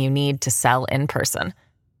everything you need to sell in person.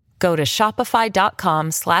 Go to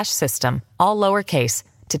shopify.com/system, all lowercase,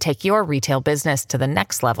 to take your retail business to the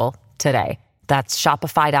next level today. That's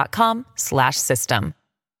shopify.com/system.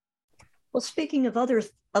 Well, speaking of other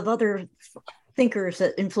thinkers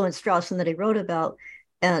that influenced Strauss and that he wrote about,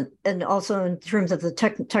 and also in terms of the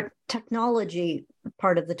technology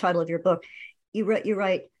part of the title of your book, you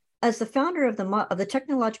write, as the founder of the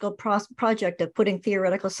technological project of putting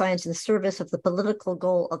theoretical science in service of the political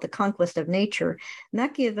goal of the conquest of nature,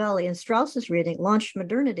 Machiavelli, in Strauss's reading, launched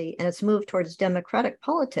modernity and its move towards democratic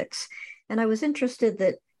politics. And I was interested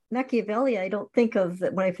that Machiavelli, I don't think of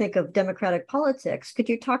that when I think of democratic politics. Could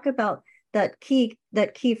you talk about that key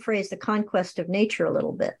phrase, the conquest of nature, a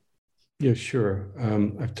little bit? Yeah, sure.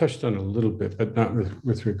 I've touched on it a little bit, but not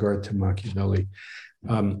with regard to Machiavelli.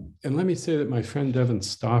 And let me say that my friend Devin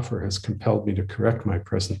Stauffer has compelled me to correct my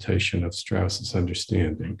presentation of Strauss's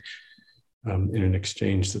understanding in an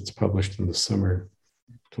exchange that's published in the summer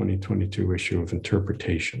 2022 issue of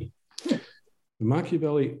Interpretation.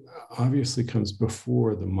 Machiavelli obviously comes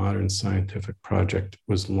before the modern scientific project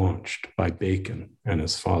was launched by Bacon and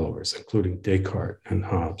his followers, including Descartes and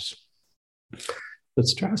Hobbes. But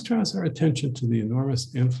Strauss draws our attention to the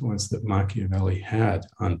enormous influence that Machiavelli had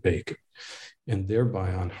on Bacon, and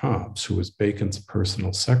thereby on Hobbes, who was Bacon's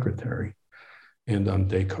personal secretary, and on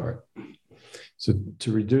Descartes. So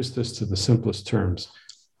to reduce this to the simplest terms,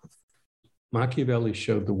 Machiavelli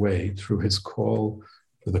showed the way through his call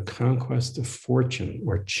for the conquest of fortune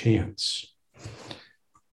or chance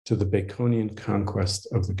to the Baconian conquest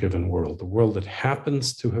of the given world, the world that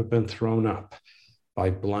happens to have been thrown up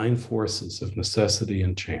by blind forces of necessity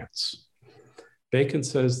and chance. Bacon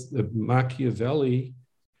says that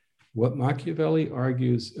what Machiavelli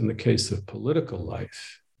argues in the case of political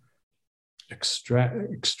life,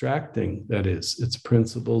 extracting, that is, its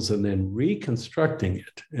principles and then reconstructing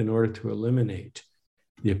it in order to eliminate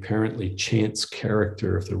the apparently chance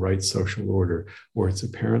character of the right social order or its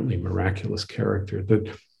apparently miraculous character,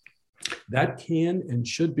 that can and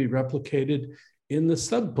should be replicated in the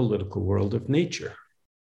sub-political world of nature.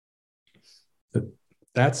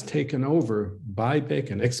 That's taken over by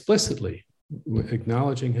Bacon explicitly,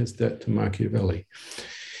 acknowledging his debt to Machiavelli.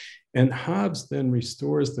 And Hobbes then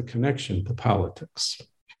restores the connection to politics,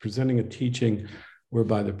 presenting a teaching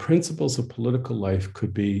whereby the principles of political life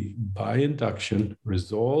could be, by induction,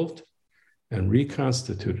 resolved and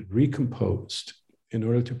reconstituted, recomposed, in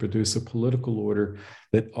order to produce a political order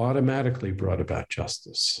that automatically brought about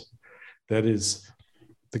justice. That is,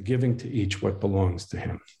 the giving to each what belongs to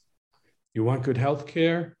him. You want good health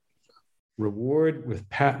care? Reward with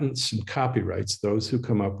patents and copyrights those who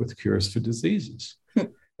come up with cures for diseases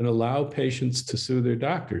and allow patients to sue their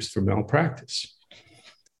doctors for malpractice.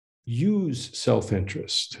 Use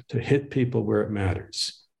self-interest to hit people where it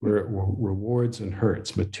matters, where it rewards and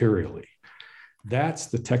hurts materially. That's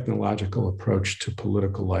the technological approach to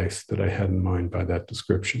political life that I had in mind by that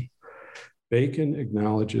description. Bacon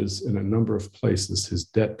acknowledges in a number of places his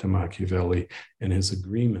debt to Machiavelli and his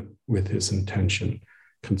agreement with his intention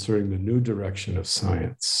concerning the new direction of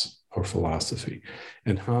science or philosophy.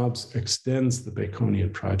 And Hobbes extends the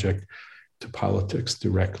Baconian project to politics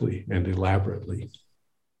directly and elaborately.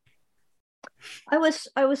 I was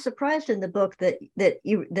surprised in the book that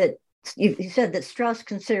you said that Strauss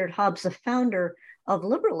considered Hobbes the founder of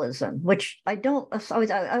liberalism, which I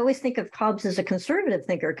always think of Hobbes as a conservative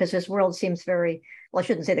thinker because his world seems very, well, I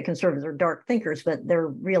shouldn't say that conservatives are dark thinkers, but they're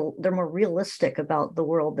more realistic about the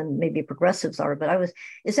world than maybe progressives are. But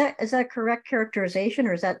is that correct characterization,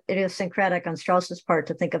 or is that idiosyncratic on Strauss's part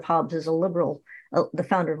to think of Hobbes as a liberal, the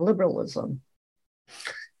founder of liberalism?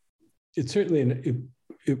 It's certainly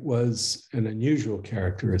it was an unusual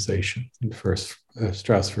characterization when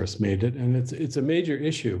Strauss first made it, and it's a major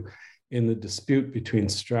issue in the dispute between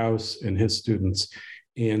Strauss and his students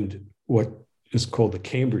and what is called the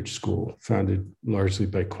Cambridge School, founded largely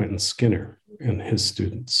by Quentin Skinner and his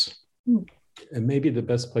students. And maybe the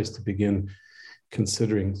best place to begin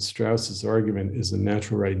considering Strauss's argument is in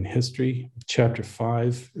Natural Right and History. Chapter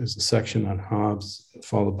 5 is a section on Hobbes,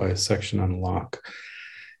 followed by a section on Locke.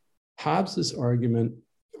 Hobbes's argument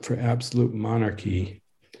for absolute monarchy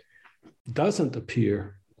doesn't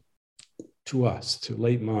appear to us, to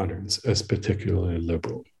late moderns, as particularly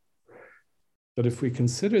liberal. But if we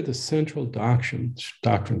consider the central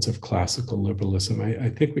doctrines of classical liberalism, I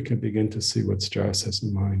think we can begin to see what Strauss has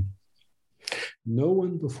in mind. No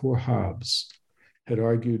one before Hobbes had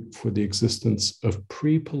argued for the existence of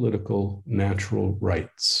pre-political natural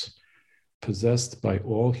rights possessed by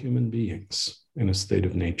all human beings in a state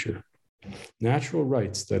of nature. Natural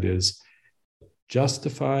rights, that is,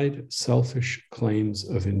 justified selfish claims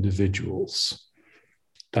of individuals.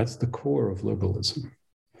 That's the core of liberalism.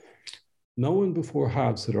 No one before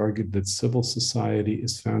Hobbes had argued that civil society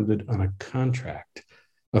is founded on a contract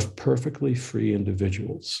of perfectly free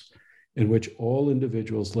individuals, in which all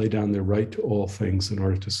individuals lay down their right to all things in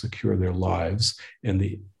order to secure their lives,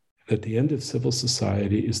 and at the end of civil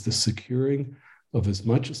society is the securing of as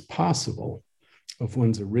much as possible of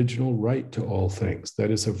one's original right to all things,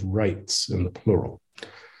 that is, of rights in the plural,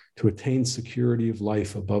 to attain security of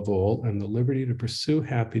life above all, and the liberty to pursue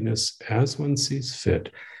happiness as one sees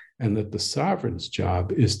fit, and that the sovereign's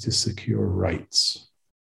job is to secure rights.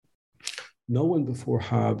 No one before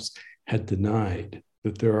Hobbes had denied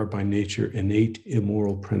that there are by nature innate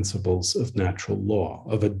immoral principles of natural law,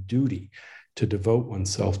 of a duty to devote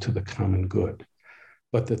oneself to the common good,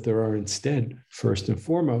 but that there are instead, first and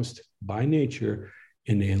foremost, by nature,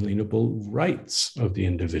 inalienable rights of the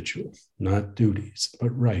individual, not duties, but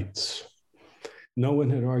rights. No one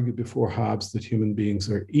had argued before Hobbes that human beings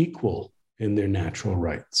are equal in their natural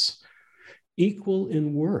rights, equal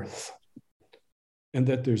in worth, and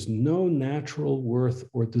that there's no natural worth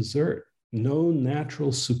or desert, no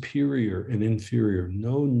natural superior and inferior,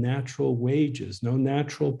 no natural wages, no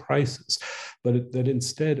natural prices, but that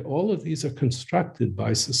instead all of these are constructed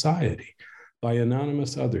by society, by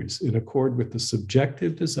anonymous others, in accord with the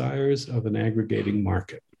subjective desires of an aggregating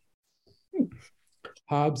market.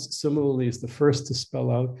 Hobbes, similarly, is the first to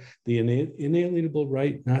spell out the inalienable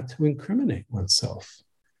right not to incriminate oneself,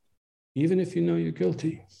 even if you know you're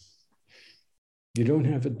guilty. You don't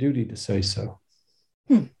have a duty to say so.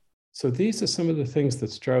 So these are some of the things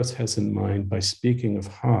that Strauss has in mind by speaking of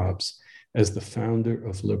Hobbes as the founder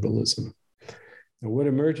of liberalism. Now, what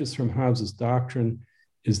emerges from Hobbes's doctrine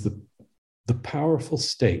is the powerful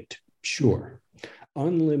state, sure,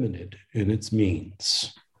 unlimited in its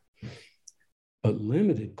means, but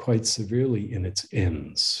limited quite severely in its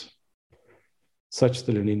ends, such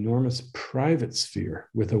that an enormous private sphere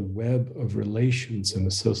with a web of relations and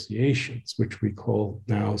associations, which we call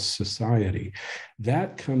now society,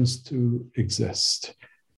 that comes to exist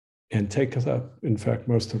and take us up, in fact,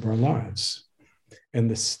 most of our lives. And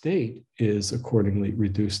the state is accordingly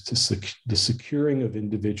reduced to the securing of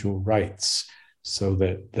individual rights so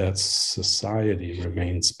that society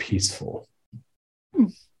remains peaceful.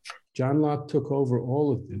 John Locke took over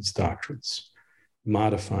all of these doctrines,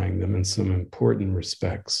 modifying them in some important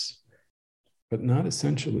respects, but not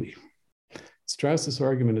essentially. Strauss's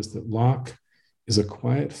argument is that Locke is a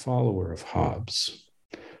quiet follower of Hobbes,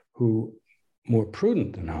 who, more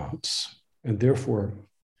prudent than Hobbes, and therefore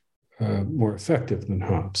more effective than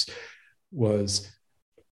Hobbes, was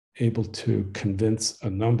able to convince a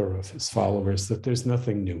number of his followers that there's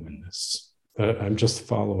nothing new in this. I'm just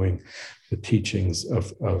following the teachings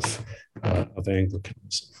of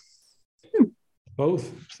Anglicanism.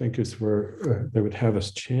 Both thinkers they would have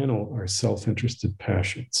us channel our self-interested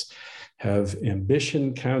passions, have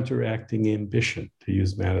ambition counteracting ambition, to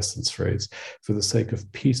use Madison's phrase, for the sake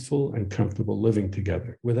of peaceful and comfortable living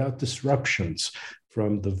together, without disruptions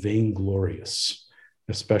from the vainglorious,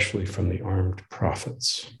 especially from the armed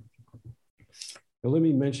prophets. Now, let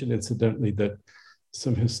me mention, incidentally, that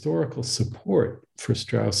some historical support for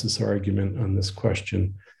Strauss's argument on this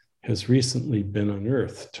question has recently been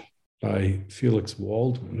unearthed by Felix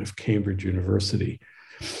Waldman of Cambridge University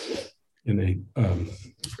in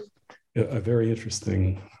a very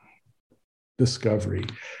interesting discovery.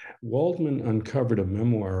 Waldman uncovered a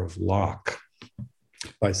memoir of Locke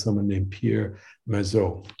by someone named Pierre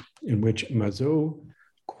Mazot, in which Mazot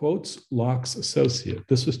quotes Locke's associate.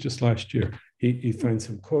 This was just last year. He finds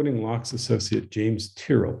him quoting Locke's associate, James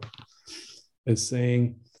Tyrrell, as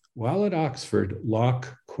saying, while at Oxford,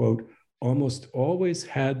 Locke, quote, almost always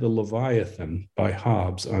had the Leviathan by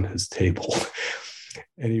Hobbes on his table,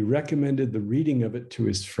 and he recommended the reading of it to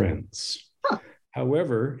his friends.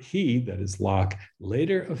 However, he, that is Locke,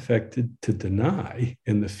 later affected to deny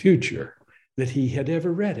in the future that he had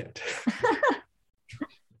ever read it.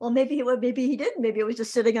 Well, maybe he didn't. Maybe it was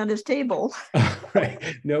just sitting on his table. Right.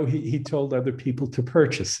 No, he told other people to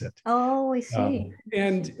purchase it. Oh, I see.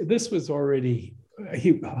 And this was already,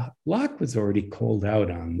 Locke was already called out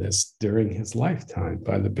on this during his lifetime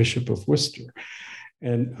by the Bishop of Worcester,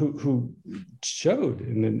 and who showed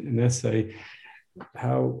in an essay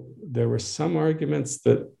how there were some arguments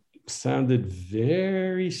that sounded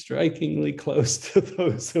very strikingly close to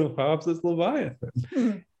those of Hobbes's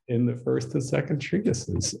Leviathan in the first and second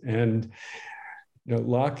treatises. And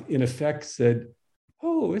Locke, in effect, said,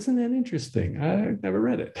 oh, isn't that interesting? I've never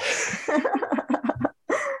read it.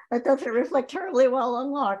 That doesn't reflect terribly well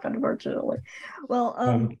on Locke, unfortunately. Well,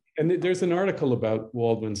 and there's an article about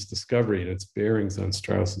Waldman's discovery and its bearings on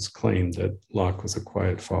Strauss's claim that Locke was a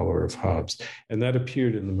quiet follower of Hobbes. And that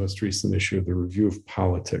appeared in the most recent issue of the Review of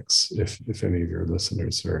Politics, if any of your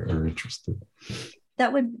listeners are interested.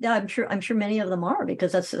 That would, I'm sure many of them are,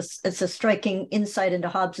 because it's a striking insight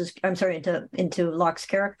into into Locke's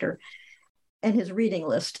character and his reading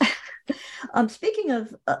list. Speaking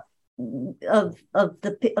of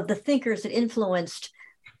the thinkers that influenced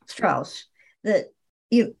Strauss,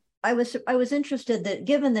 I was interested that,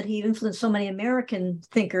 given that he influenced so many American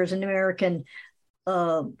thinkers and American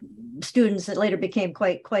students that later became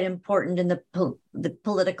quite important in the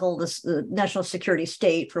political, the national security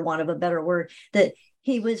state, for want of a better word, that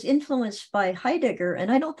he was influenced by Heidegger.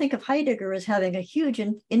 And I don't think of Heidegger as having a huge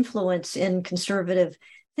influence in conservative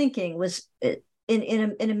thinking. Was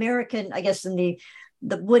in American, I guess, in the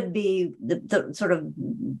would-be the sort of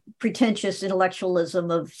pretentious intellectualism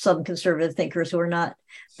of some conservative thinkers who are not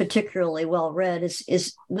particularly well read.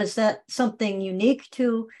 Was that something unique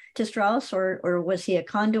to Strauss, or was he a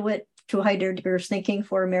conduit to Heidegger's thinking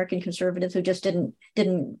for American conservatives who just didn't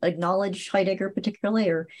acknowledge Heidegger particularly,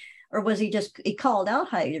 or was he called out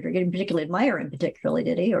Heidegger, didn't particularly admire him particularly,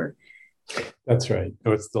 did he? Or that's right.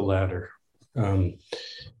 No, it's the latter.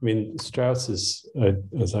 Strauss is,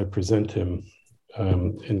 as I present him,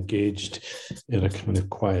 engaged in a kind of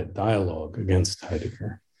quiet dialogue against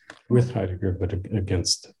Heidegger, with Heidegger, but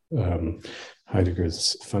against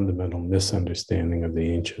Heidegger's fundamental misunderstanding of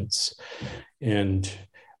the ancients. And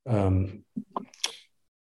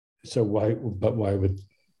so why would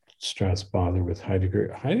Strauss bother with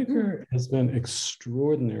Heidegger? Heidegger has been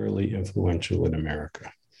extraordinarily influential in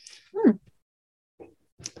America.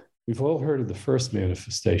 We've all heard of the first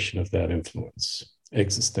manifestation of that influence,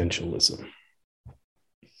 existentialism.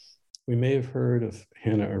 We may have heard of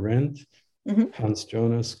Hannah Arendt, Hans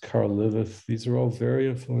Jonas, Karl Levith. These are all very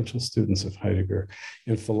influential students of Heidegger.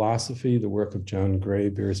 In philosophy, the work of John Gray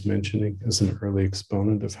bears mentioning as an early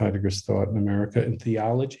exponent of Heidegger's thought in America. In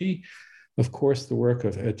theology, of course, the work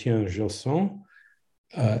of Etienne Gilson,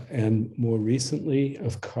 and more recently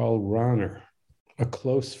of Karl Rahner, a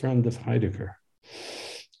close friend of Heidegger.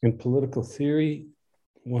 In political theory,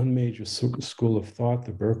 One major school of thought,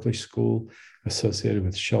 the Berkeley School, associated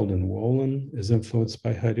with Sheldon Wolin, is influenced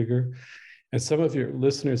by Heidegger. And some of your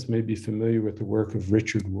listeners may be familiar with the work of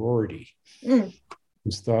Richard Rorty,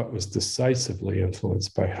 whose thought was decisively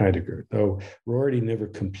influenced by Heidegger, though Rorty never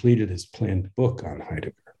completed his planned book on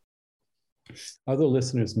Heidegger. Other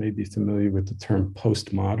listeners may be familiar with the term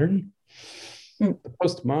postmodern. The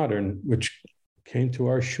postmodern, which came to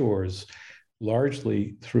our shores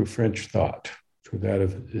largely through French thought, through that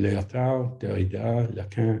of Lyotard, Derrida,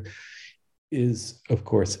 Lacan, is, of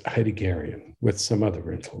course, Heideggerian, with some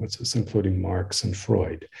other influences, including Marx and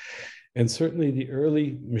Freud. And certainly the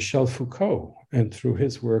early Michel Foucault, and through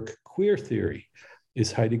his work, queer theory,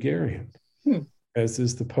 is Heideggerian, as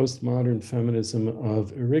is the postmodern feminism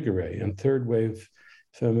of Irigaray and third wave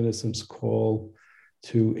feminism's call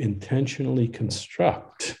to intentionally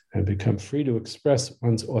construct and become free to express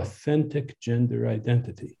one's authentic gender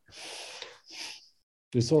identity.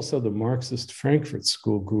 There's also the Marxist Frankfurt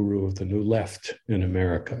School guru of the New Left in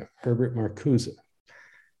America, Herbert Marcuse,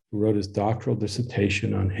 who wrote his doctoral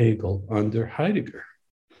dissertation on Hegel under Heidegger.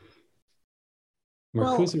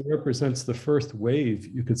 Marcuse represents the first wave,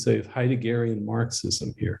 you could say, of Heideggerian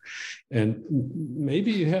Marxism here. And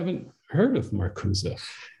maybe you haven't heard of Marcuse,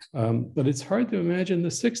 but it's hard to imagine the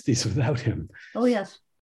 60s without him. Oh, yes.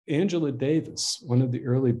 Angela Davis, one of the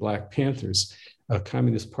early Black Panthers, a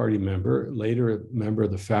Communist Party member, later a member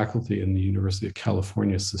of the faculty in the University of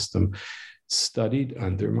California system, studied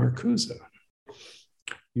under Marcuse.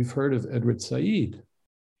 You've heard of Edward Said.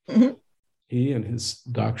 Mm-hmm. He and his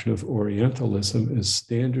doctrine of Orientalism is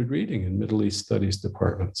standard reading in Middle East studies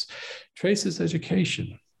departments. Traces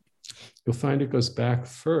education. You'll find it goes back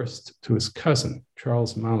first to his cousin,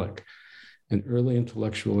 Charles Malik, an early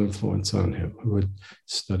intellectual influence on him, who had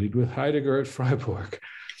studied with Heidegger at Freiburg.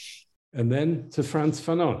 And then to Frantz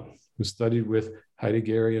Fanon, who studied with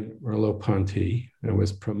Heideggerian Merleau-Ponty and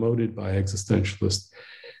was promoted by existentialist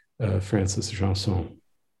Francis Janson.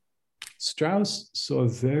 Strauss saw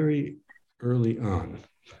very early on,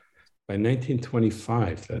 by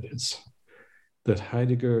 1925 that is, that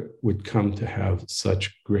Heidegger would come to have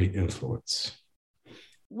such great influence.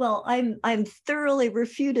 Well, I'm thoroughly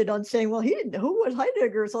refuted on saying, well, he didn't know who was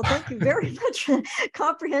Heidegger. So thank you very much.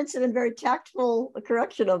 Comprehensive and very tactful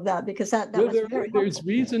correction of that, because that was very helpful. There's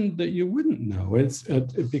reason that you wouldn't know. It's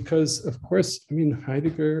because, of course, I mean,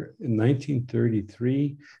 Heidegger in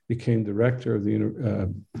 1933 became director of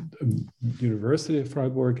the University of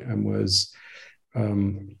Freiburg and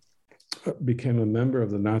became a member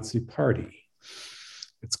of the Nazi Party.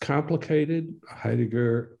 It's complicated.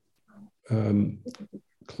 Heidegger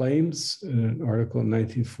claims in an article in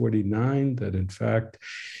 1949 that, in fact,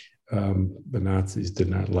 the Nazis did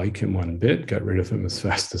not like him one bit, got rid of him as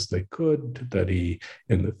fast as they could, that he,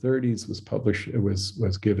 in the 30s,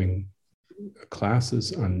 was giving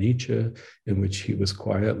classes on Nietzsche in which he was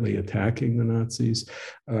quietly attacking the Nazis.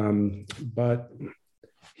 But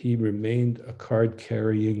he remained a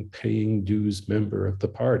card-carrying, paying dues member of the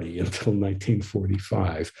party until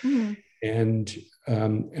 1945. Mm.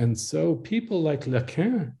 And so people like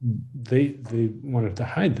Lacan, they wanted to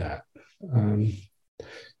hide that.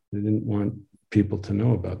 They didn't want people to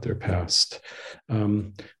know about their past.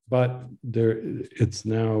 But it's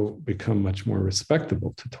now become much more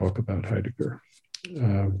respectable to talk about Heidegger,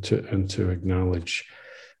 to acknowledge,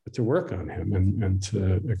 to work on him and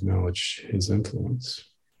to acknowledge his influence.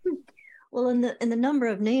 Well, in the number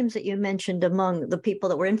of names that you mentioned among the people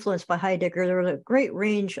that were influenced by Heidegger, there was a great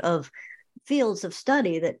range of fields of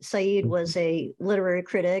study. That Said was a literary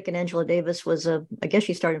critic, and Angela Davis was I guess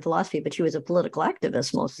she started in philosophy, but she was a political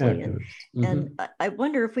activist mostly. And I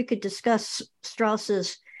wonder if we could discuss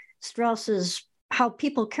Strauss's how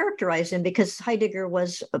people characterize him, because Heidegger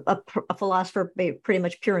was a philosopher pretty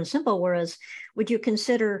much pure and simple. Whereas, would you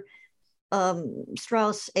consider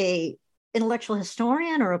Strauss a intellectual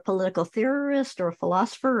historian or a political theorist or a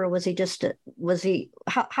philosopher, or was he just what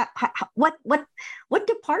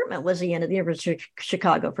department was he in at the University of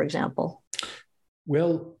Chicago, for example?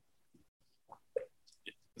 Well,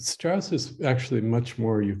 Strauss is actually much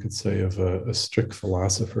more, you could say, of a strict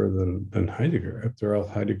philosopher than Heidegger. After all,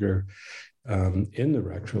 Heidegger in the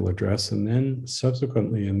rectoral address and then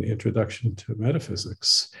subsequently in the introduction to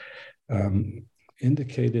metaphysics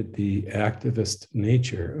indicated the activist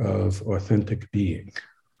nature of authentic being,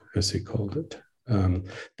 as he called it.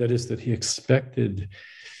 That is, that he expected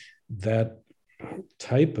that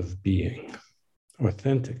type of being,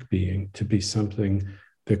 authentic being, to be something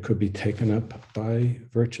that could be taken up by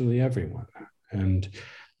virtually everyone, and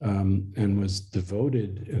was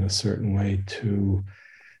devoted in a certain way to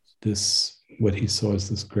this, what he saw as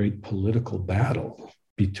this great political battle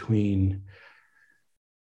between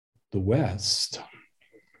the West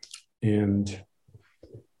and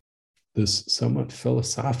this somewhat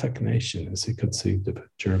philosophic nation, as he conceived of it,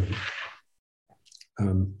 Germany.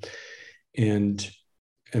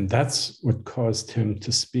 And that's what caused him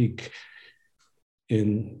to speak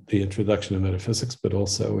in the introduction of metaphysics, but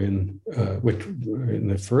also in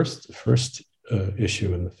the first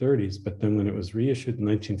issue in the 30s. But then when it was reissued in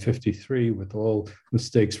 1953 with all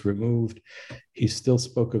mistakes removed, he still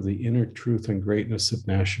spoke of the inner truth and greatness of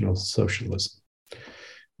National Socialism.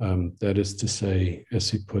 That is to say, as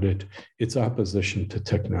he put it, its opposition to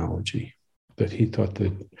technology, that he thought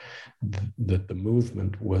that the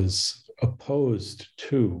movement was opposed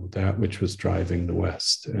to that which was driving the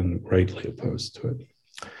West, and rightly opposed to it.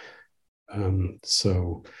 I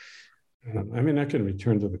can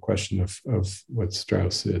return to the question of what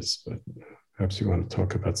Strauss is, but perhaps you want to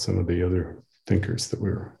talk about some of the other thinkers that we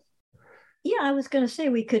were. Yeah, I was going to say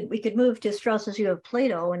we could move to Strauss's view of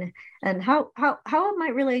Plato and how it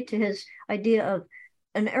might relate to his idea of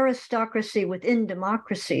an aristocracy within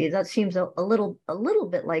democracy. That seems a little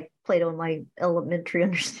bit like Plato in my elementary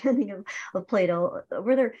understanding of Plato.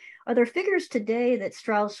 Are there figures today that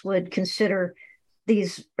Strauss would consider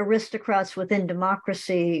these aristocrats within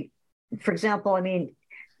democracy? For example,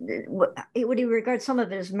 would he regard some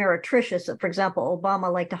of it as meretricious? For example,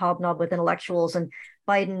 Obama liked to hobnob with intellectuals, and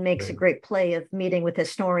Biden makes a great play of meeting with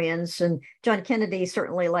historians, and John Kennedy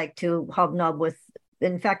certainly liked to hobnob with.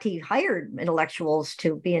 In fact, he hired intellectuals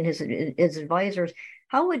to be in his advisors.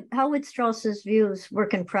 How would Strauss's views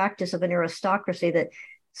work in practice of an aristocracy? That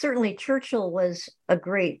certainly Churchill was a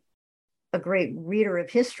great reader of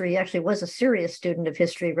history. He actually was a serious student of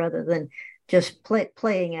history rather than just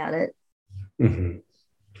playing at it. Mm-hmm.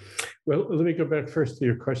 Well, let me go back first to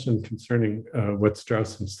your question concerning what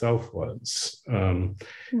Strauss himself was.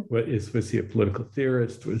 Was he a political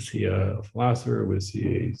theorist? Was he a philosopher? Was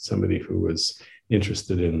he somebody who was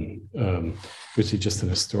interested in, was he just an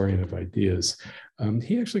historian of ideas?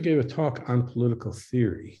 He actually gave a talk on political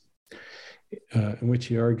theory in which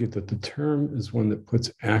he argued that the term is one that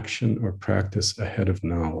puts action or practice ahead of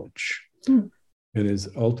knowledge and is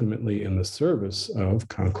ultimately in the service of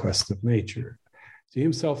conquest of nature. He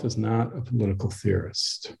himself is not a political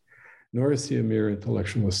theorist, nor is he a mere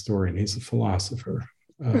intellectual historian. He's a philosopher.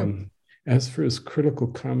 As for his critical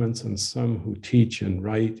comments on some who teach and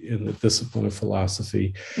write in the discipline of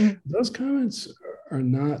philosophy, those comments are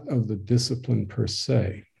not of the discipline per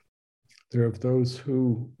se. They're of those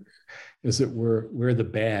who, as it were, wear the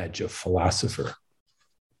badge of philosopher.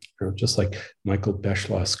 Just like Michael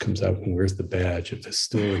Beschloss comes out and wears the badge of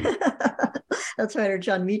historian. That's right, or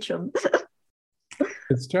John Meacham.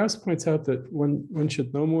 And Strauss points out that one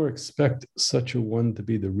should no more expect such a one to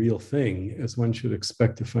be the real thing as one should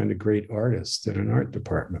expect to find a great artist in an art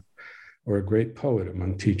department or a great poet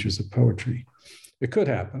among teachers of poetry. It could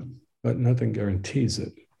happen, but nothing guarantees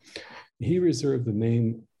it. He reserved the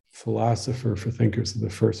name philosopher for thinkers of the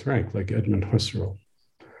first rank, like Edmund Husserl.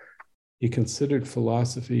 He considered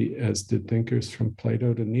philosophy, as did thinkers from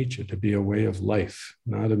Plato to Nietzsche, to be a way of life,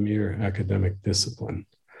 not a mere academic discipline.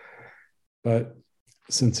 But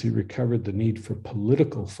since he recovered the need for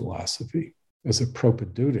political philosophy as a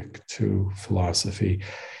propedeutic to philosophy,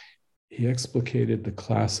 he explicated the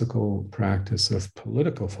classical practice of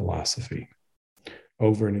political philosophy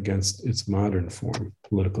over and against its modern form,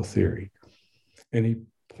 political theory. And he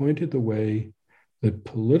pointed the way that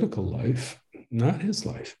political life, not his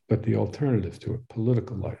life, but the alternative to it,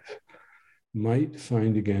 political life, might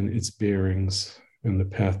find again its bearings in the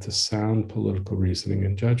path to sound political reasoning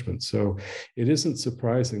and judgment. So it isn't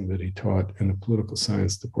surprising that he taught in the political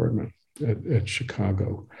science department at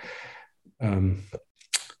Chicago. Now,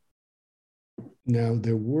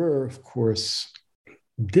 there were, of course,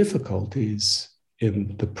 difficulties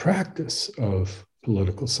in the practice of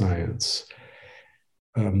political science.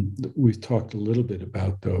 We've talked a little bit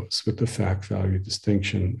about those with the fact-value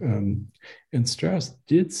distinction. And Strauss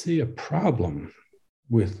did see a problem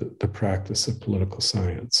with the practice of political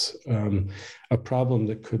science, a problem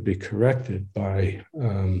that could be corrected by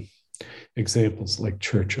examples like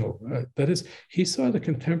Churchill. That is, he saw the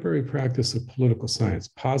contemporary practice of political science,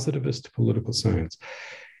 positivist political science,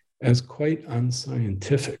 as quite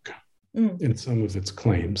unscientific in some of its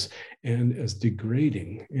claims and as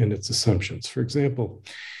degrading in its assumptions. For example,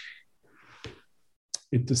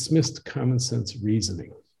 it dismissed common sense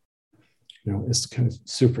reasoning, as kind of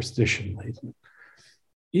superstition laden,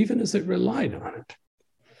 even as it relied on it.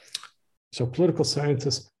 So political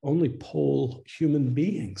scientists only poll human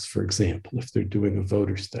beings, for example, if they're doing a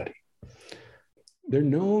voter study. They're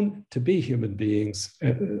known to be human beings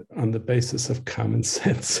on the basis of common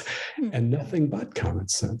sense and nothing but common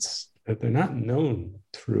sense. That they're not known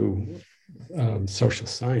through social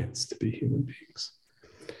science to be human beings.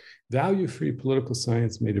 Value-free political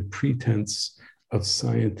science made a pretense of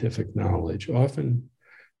scientific knowledge, often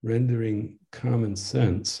rendering common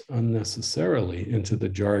sense unnecessarily into the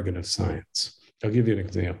jargon of science. I'll give you an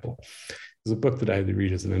example. There's a book that I had to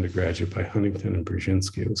read as an undergraduate by Huntington and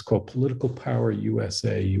Brzezinski. It was called Political Power,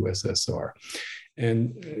 USA, USSR.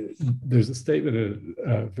 And there's a statement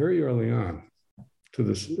very early on to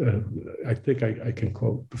this. I think I can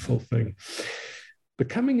quote the full thing. The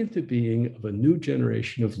coming into being of a new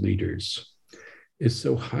generation of leaders is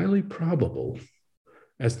so highly probable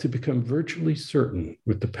as to become virtually certain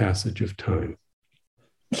with the passage of time.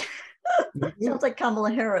 Sounds like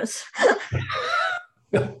Kamala Harris.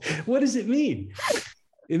 What does it mean?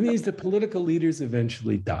 It means that political leaders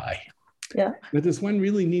eventually die. Yeah. But does one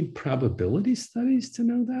really need probability studies to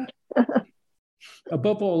know that?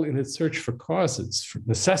 Above all, in its search for causes, for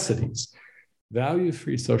necessities,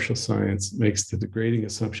 value-free social science makes the degrading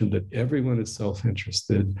assumption that everyone is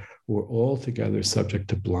self-interested or altogether subject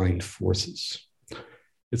to blind forces.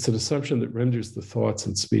 It's an assumption that renders the thoughts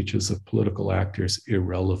and speeches of political actors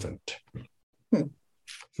irrelevant.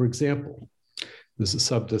 For example, there's a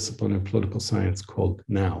subdiscipline in political science called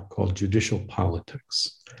judicial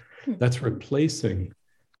politics. That's replacing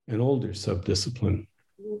an older subdiscipline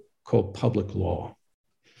called public law.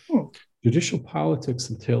 Judicial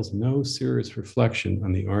politics entails no serious reflection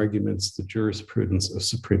on the arguments, the jurisprudence of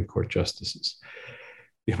Supreme Court justices.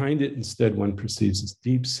 Behind it, instead, one perceives this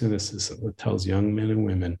deep cynicism that tells young men and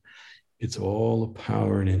women it's all a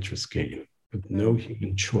power and interest game with no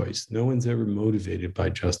human choice. No one's ever motivated by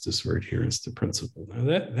justice or adherence to principle. Now,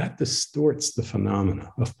 that distorts the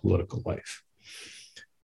phenomena of political life.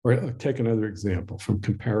 Or I'll take another example from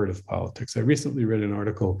comparative politics. I recently read an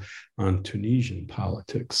article on Tunisian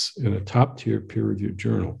politics in a top-tier peer-reviewed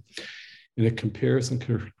journal. And it compares and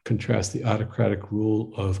contrasts the autocratic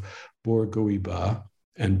rule of Bourguiba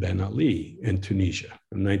and Ben Ali in Tunisia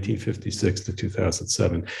from 1956 to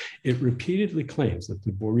 2007. It repeatedly claims that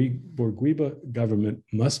the Bourguiba government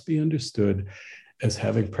must be understood as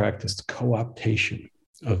having practiced co-optation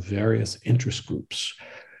of various interest groups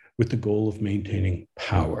with the goal of maintaining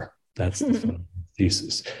power. That's the fundamental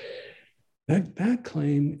thesis. That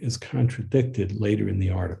claim is contradicted later in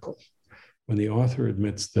the article when the author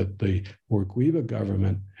admits that the Bourguiba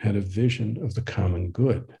government had a vision of the common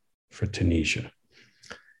good for Tunisia,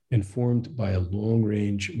 informed by a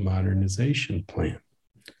long-range modernization plan,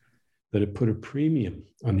 that it put a premium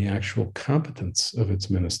on the actual competence of its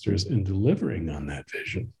ministers in delivering on that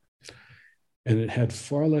vision. And it had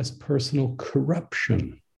far less personal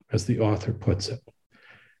corruption, as the author puts it,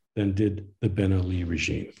 than did the Ben Ali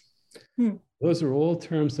regime. Those are all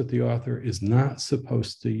terms that the author is not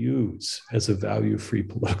supposed to use as a value-free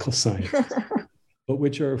political science, but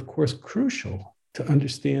which are, of course, crucial to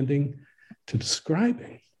understanding, to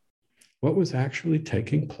describing what was actually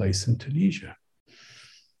taking place in Tunisia.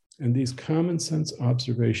 And these common sense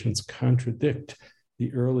observations contradict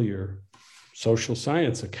the earlier social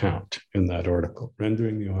science account in that article,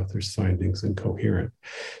 rendering the author's findings incoherent.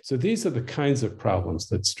 So these are the kinds of problems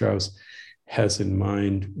that Strauss has in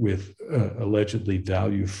mind with allegedly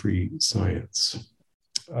value-free science.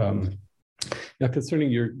 Now,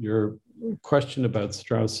 concerning your question about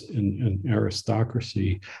Strauss and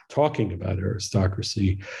aristocracy, talking about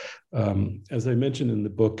aristocracy, as I mentioned in the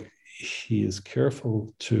book, he is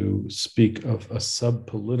careful to speak of a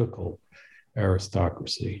sub-political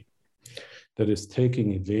aristocracy that is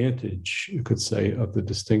taking advantage, you could say, of the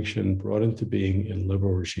distinction brought into being in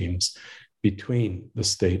liberal regimes between the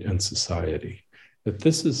state and society. That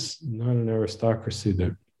this is not an aristocracy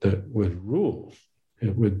that would rule.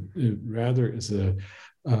 It rather is an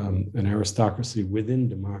aristocracy within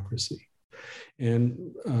democracy.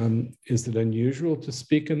 And is it unusual to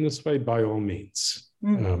speak in this way? By all means.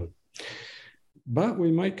 But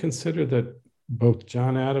we might consider that both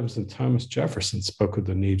John Adams and Thomas Jefferson spoke of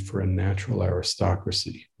the need for a natural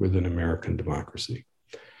aristocracy within American democracy.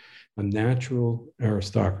 A natural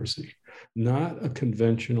aristocracy, not a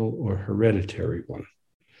conventional or hereditary one.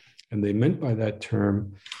 And they meant by that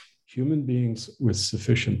term human beings with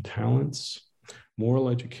sufficient talents, moral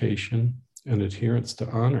education, and adherence to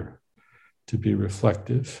honor to be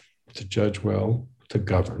reflective, to judge well, to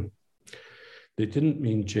govern. They didn't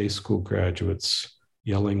mean J-school graduates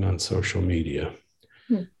yelling on social media.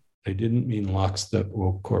 They didn't mean lockstep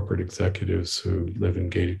woke corporate executives who live in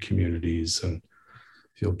gated communities and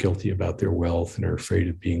feel guilty about their wealth and are afraid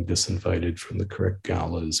of being disinvited from the correct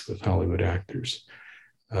galas with Hollywood actors.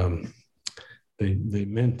 They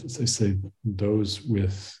meant, as I say, those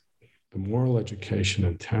with the moral education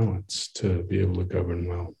and talents to be able to govern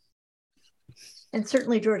well. And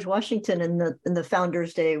certainly George Washington in the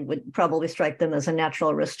Founders' Day would probably strike them as a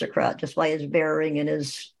natural aristocrat, just by his bearing and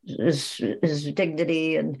his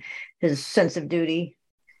dignity and his sense of duty.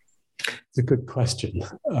 It's a good question.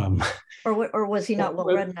 Or was he not well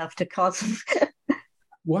read enough to cause them?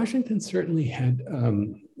 Washington certainly had,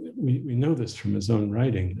 we know this from his own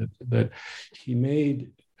writing, that he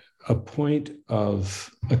made a point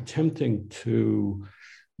of attempting to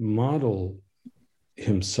model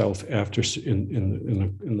himself after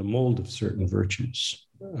in the mold of certain virtues.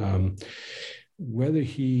 Whether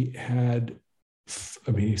he had,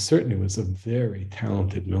 he certainly was a very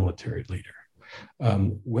talented military leader.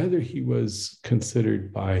 Whether he was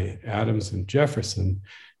considered by Adams and Jefferson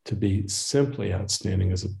to be simply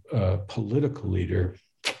outstanding as a political leader,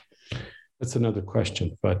 that's another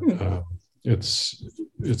question, but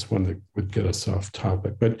it's one that would get us off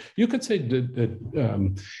topic. But you could say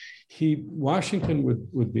that Washington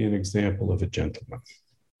would be an example of a gentleman.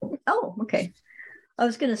 Oh, okay. I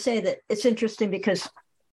was going to say that it's interesting because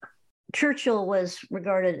Churchill was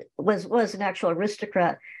an actual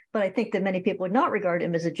aristocrat, but I think that many people would not regard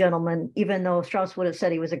him as a gentleman, even though Strauss would have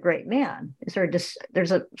said he was a great man.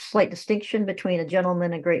 There's a slight distinction between a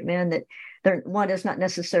gentleman and a great man, that one is not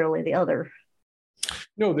necessarily the other.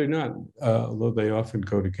 No, they're not, although they often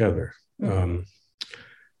go together. Mm-hmm.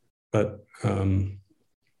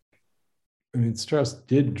 Strauss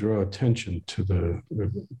did draw attention to the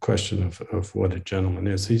question of what a gentleman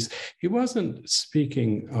is. He wasn't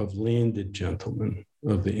speaking of landed gentlemen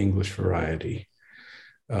of the English variety,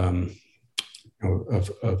 of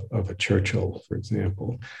a Churchill, for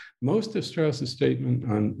example. Most of Strauss's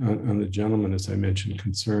statement on the gentleman, as I mentioned,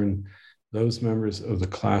 concern those members of the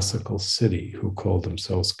classical city who called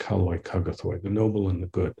themselves kaloi kagathoi, the noble and the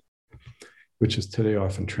good, which is today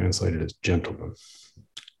often translated as gentlemen.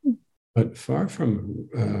 But far from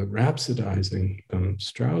rhapsodizing them,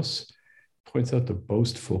 Strauss points out the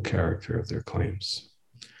boastful character of their claims.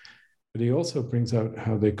 But he also brings out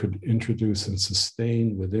how they could introduce and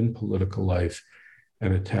sustain within political life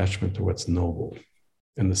an attachment to what's noble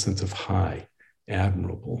and the sense of high,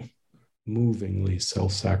 admirable, movingly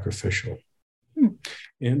self-sacrificial,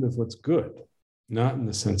 and of what's good, not in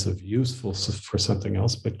the sense of useful for something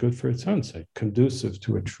else, but good for its own sake, conducive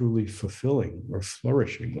to a truly fulfilling or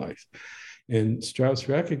flourishing life. And Strauss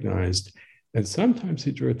recognized, and sometimes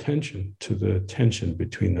he drew attention to the tension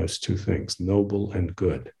between those two things, noble and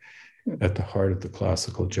good, at the heart of the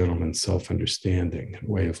classical gentleman's self-understanding and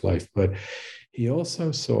way of life. But he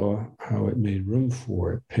also saw how it made room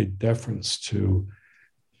for, it paid deference to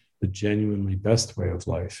the genuinely best way of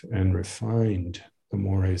life and refined the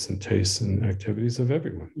mores and tastes and activities of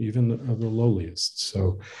everyone, even of the lowliest.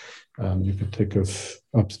 So you could think of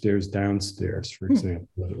Upstairs, Downstairs, for example,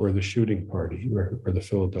 or The Shooting Party, or the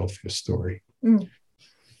Philadelphia Story.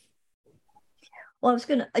 Well,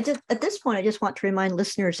 at this point, I just want to remind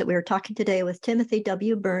listeners that we are talking today with Timothy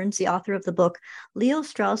W. Burns, the author of the book, Leo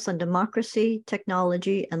Strauss on Democracy,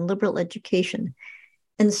 Technology, and Liberal Education.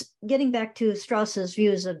 And getting back to Strauss's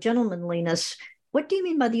views of gentlemanliness, what do you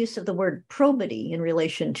mean by the use of the word probity in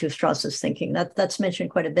relation to Strauss's thinking? That's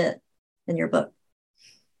mentioned quite a bit in your book.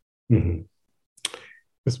 Mm-hmm.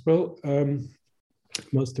 Well,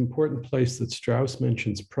 most important place that Strauss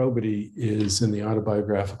mentions probity is in the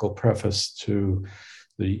autobiographical preface to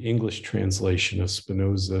the English translation of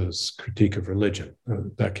Spinoza's Critique of Religion.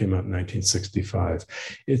 That came out in 1965.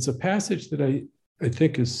 It's a passage that I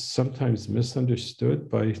think is sometimes misunderstood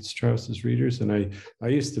by Strauss's readers, and I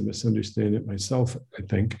used to misunderstand it myself, I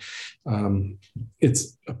think.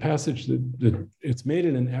 It's a passage that it's made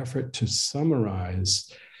in an effort to summarize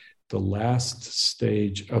the last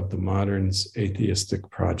stage of the modern's atheistic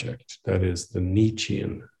project, that is the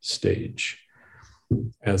Nietzschean stage,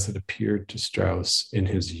 as it appeared to Strauss in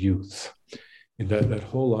his youth. And that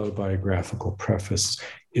whole autobiographical preface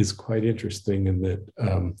is quite interesting in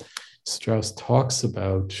that Strauss talks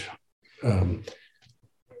about,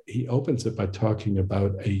 he opens it by talking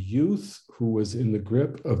about a youth who was in the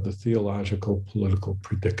grip of the theological political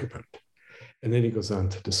predicament. And then he goes on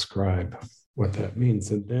to describe what that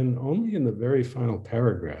means. And then only in the very final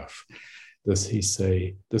paragraph does he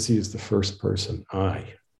use the first person,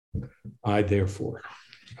 I therefore.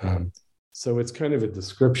 So it's kind of a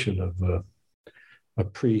description of a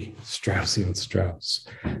pre-Straussian Strauss.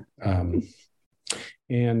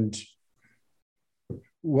 And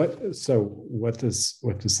What does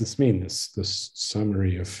this mean? This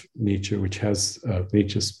summary of Nietzsche, which has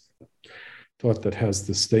Nietzsche's thought that has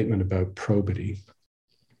the statement about probity.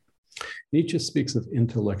 Nietzsche speaks of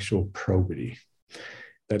intellectual probity,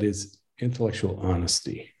 that is, intellectual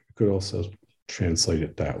honesty. You could also translate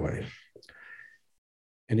it that way.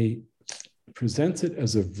 And he presents it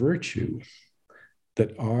as a virtue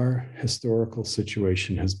that our historical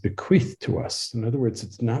situation has bequeathed to us. In other words,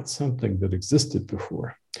 it's not something that existed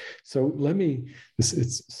before. So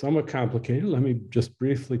it's somewhat complicated. Let me just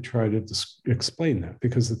briefly try to explain that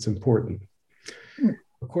because it's important.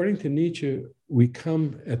 According to Nietzsche, we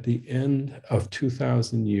come at the end of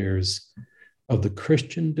 2,000 years of the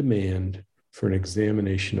Christian demand for an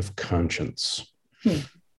examination of conscience.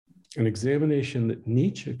 An examination that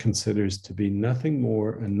Nietzsche considers to be nothing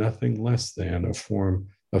more and nothing less than a form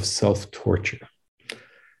of self-torture.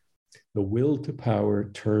 The will to power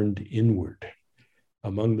turned inward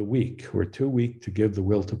among the weak, who are too weak to give the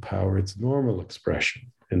will to power its normal expression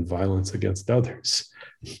in violence against others.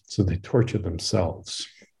 So they torture themselves.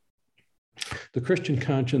 The Christian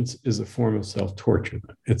conscience is a form of self-torture.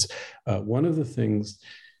 It's one of the things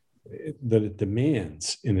that it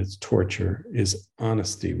demands in its torture is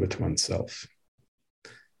honesty with oneself.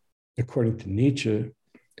 According to Nietzsche,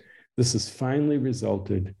 this has finally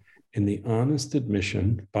resulted in the honest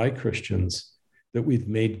admission by Christians that we've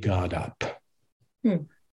made God up, that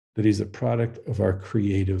he's a product of our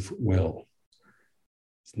creative will.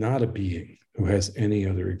 It's not a being who has any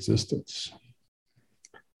other existence.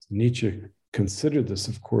 Nietzsche considered this,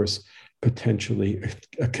 of course, potentially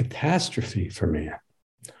a catastrophe for man,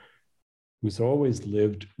 who's always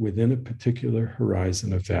lived within a particular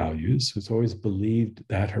horizon of values, who's always believed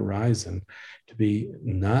that horizon to be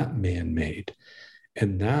not man-made.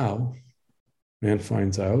 And now man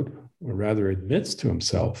finds out, or rather admits to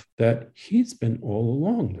himself, that he's been all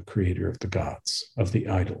along the creator of the gods, of the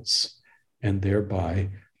idols, and thereby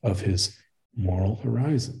of his moral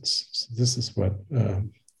horizons. So this is what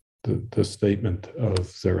the statement of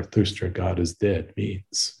Zarathustra, God is dead,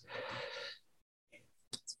 means.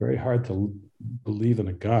 It's very hard to believe in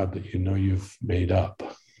a God that you know you've made up.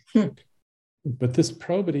 But this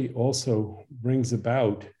probity also brings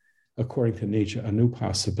about, according to Nietzsche, a new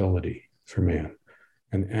possibility for man,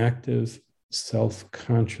 an active,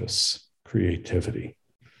 self-conscious creativity,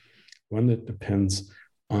 one that depends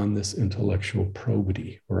on this intellectual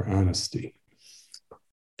probity or honesty.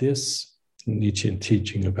 This Nietzschean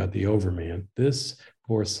teaching about the overman, this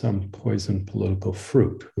bore some poisoned political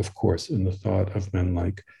fruit, of course, in the thought of men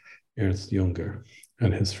like Ernst Junger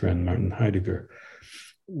and his friend Martin Heidegger.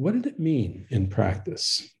 What did it mean in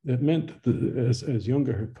practice? It meant, as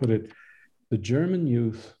Junger had put it, the German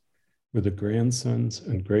youth were the grandsons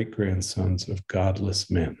and great-grandsons of godless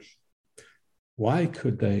men. Why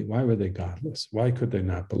were they godless? Why could they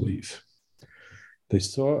not believe? They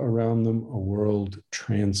saw around them a world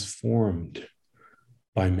transformed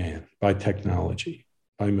by man, by technology,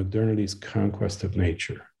 by modernity's conquest of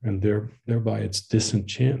nature, and thereby its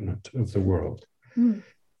disenchantment of the world.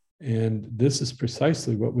 And this is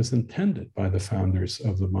precisely what was intended by the founders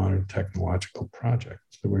of the modern technological project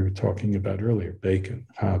that we were talking about earlier, Bacon,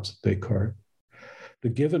 Hobbes, Descartes. The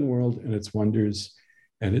given world and its wonders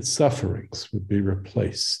and its sufferings would be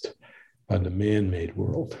replaced by the man-made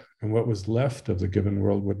world. And what was left of the given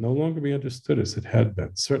world would no longer be understood as it had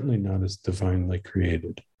been, certainly not as divinely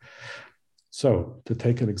created. So, to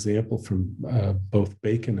take an example from both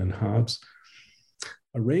Bacon and Hobbes,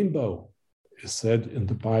 a rainbow is said in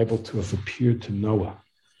the Bible to have appeared to Noah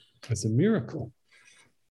as a miracle.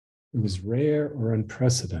 It was rare or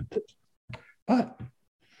unprecedented. But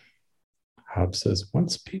Hobbes says,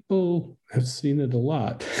 once people have seen it a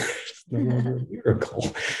lot, it's no longer a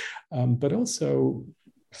miracle. But also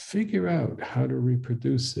figure out how to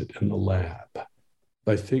reproduce it in the lab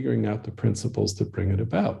by figuring out the principles that bring it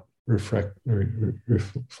about, reflection,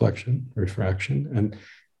 refraction, and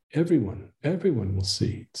everyone will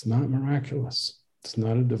see it's not miraculous. It's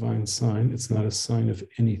not a divine sign. It's not a sign of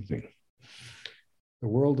anything. The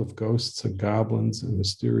world of ghosts and goblins and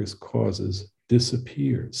mysterious causes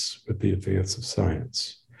disappears with the advance of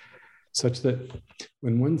science, such that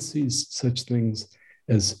when one sees such things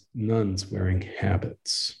as nuns wearing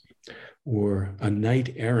habits, or a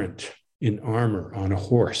knight errant in armor on a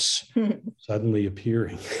horse suddenly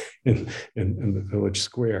appearing in the village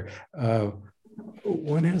square,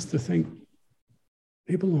 one has to think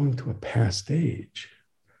they belong to a past age,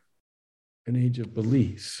 an age of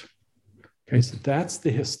belief. Okay, so that's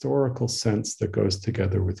the historical sense that goes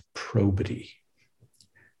together with probity.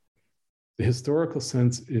 The historical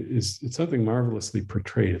sense it's something marvelously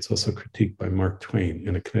portrayed. It's also critiqued by Mark Twain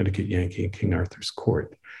in A Connecticut Yankee in King Arthur's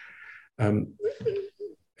Court.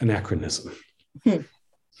 Anachronism. The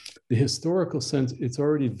historical sense, it's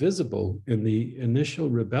already visible in the initial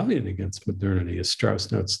rebellion against modernity, as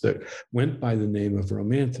Strauss notes, that went by the name of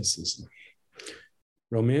Romanticism.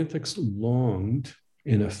 Romantics longed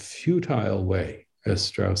in a futile way, as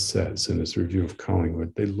Strauss says in his review of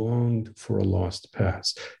Collingwood. They longed for a lost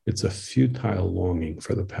past. It's a futile longing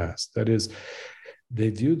for the past. That is,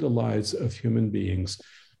 they viewed the lives of human beings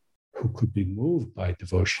who could be moved by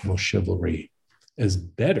devotional chivalry as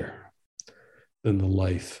better than the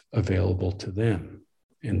life available to them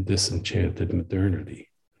in disenchanted modernity.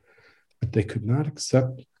 But they could not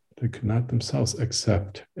themselves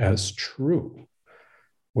accept as true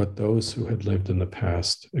what those who had lived in the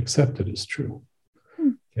past accepted as true.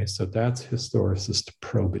 Okay, so that's historicist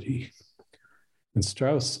probity. And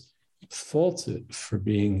Strauss faults it for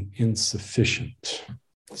being insufficient.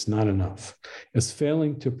 It's not enough. As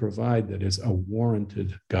failing to provide, that is, a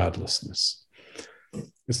warranted godlessness.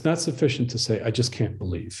 It's not sufficient to say, I just can't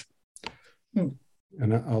believe. And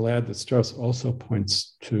I'll add that Strauss also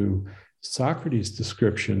points to Socrates'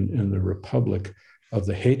 description in the Republic of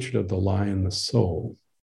the hatred of the lie in the soul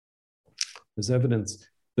as evidence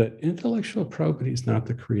that intellectual probity is not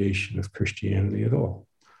the creation of Christianity at all.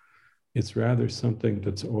 It's rather something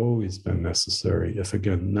that's always been necessary, if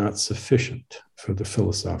again, not sufficient for the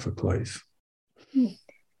philosophic life.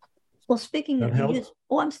 Well, speaking of,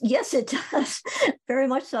 yes, it does. Very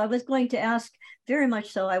much so. I was going to ask, very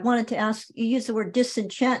much so. I wanted to ask, you used the word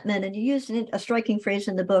disenchantment, and you used a striking phrase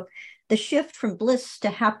in the book, the shift from bliss to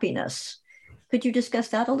happiness. Could you discuss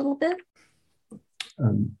that a little bit?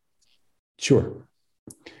 Sure.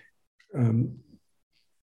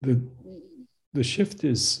 The shift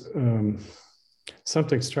is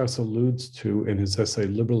something Strauss alludes to in his essay,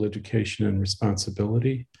 Liberal Education and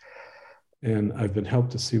Responsibility. And I've been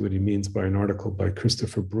helped to see what he means by an article by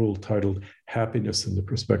Christopher Bruhl titled Happiness in the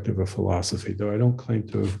Perspective of Philosophy, though I don't claim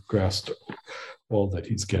to have grasped all that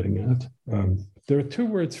he's getting at. There are two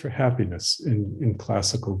words for happiness in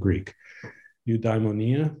classical Greek,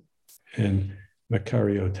 eudaimonia and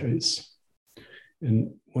makariotes.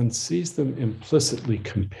 And one sees them implicitly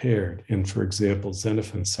compared in, for example,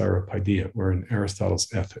 Xenophon's Saropaideia or in Aristotle's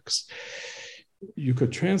Ethics. You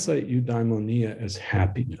could translate eudaimonia as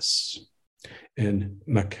happiness and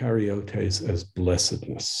makariotes as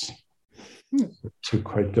blessedness. Two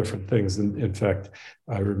quite different things. And in fact,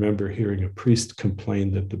 I remember hearing a priest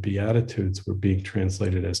complain that the Beatitudes were being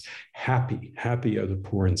translated as happy. Happy are the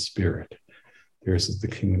poor in spirit. Theirs is the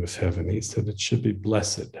kingdom of heaven. He said it should be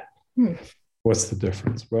blessed. What's the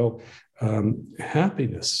difference? Well,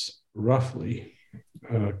 happiness, roughly,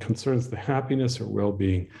 concerns the happiness or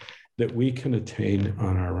well-being that we can attain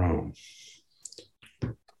on our own.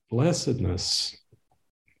 Blessedness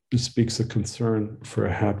speaks a concern for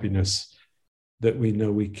a happiness that we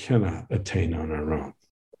know we cannot attain on our own,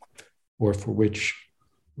 or for which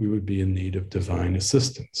we would be in need of divine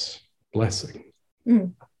assistance, blessing.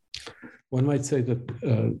 One might say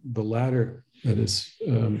that the latter, that is,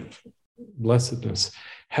 blessedness,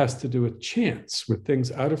 has to do with chance, with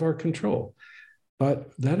things out of our control.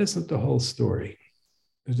 But that isn't the whole story.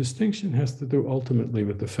 The distinction has to do ultimately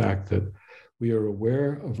with the fact that we are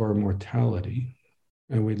aware of our mortality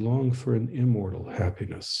and we long for an immortal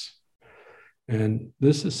happiness. And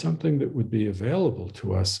this is something that would be available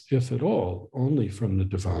to us, if at all, only from the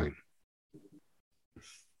divine.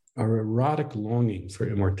 Our erotic longing for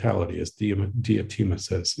immortality, as Diotima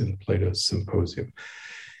says in Plato's Symposium,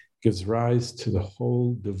 gives rise to the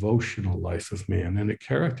whole devotional life of man, and it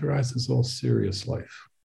characterizes all serious life.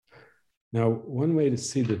 Now, one way to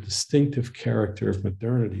see the distinctive character of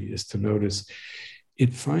modernity is to notice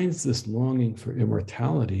it finds this longing for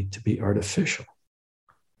immortality to be artificial.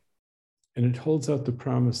 And it holds out the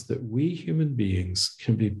promise that we human beings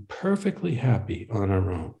can be perfectly happy on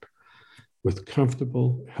our own, with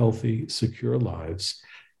comfortable, healthy, secure lives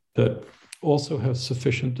that also have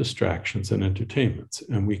sufficient distractions and entertainments.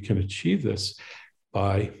 And we can achieve this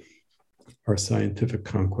by our scientific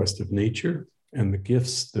conquest of nature and the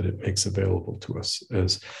gifts that it makes available to us,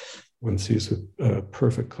 as one sees with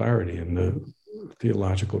perfect clarity in the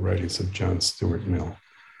theological writings of John Stuart Mill.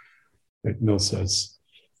 Mill says,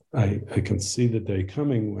 I can see the day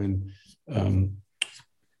coming when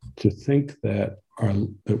to think that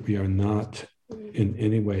we are not in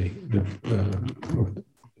any way, or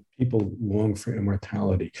people long for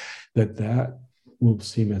immortality, that will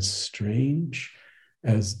seem as strange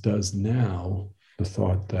as does now the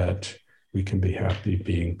thought that we can be happy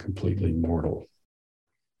being completely mortal.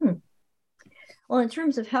 Well, in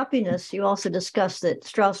terms of happiness, you also discussed that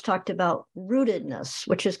Strauss talked about rootedness,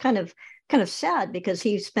 which is kind of sad because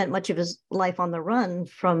he spent much of his life on the run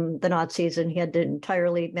from the Nazis, and he had to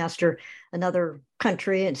entirely master another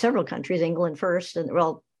country and several countries, England first, and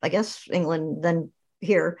well, I guess England, then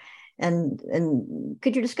here. And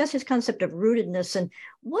could you discuss his concept of rootedness, and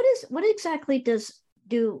what exactly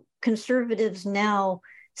do conservatives now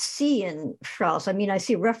see in Strauss? I mean, I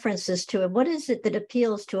see references to him. What is it that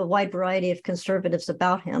appeals to a wide variety of conservatives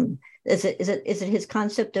about him? Is it his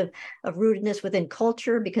concept of rootedness within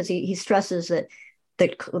culture? Because he stresses that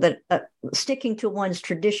sticking to one's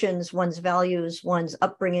traditions, one's values, one's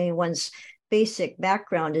upbringing, one's basic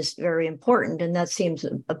background is very important, and that seems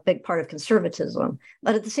a big part of conservatism.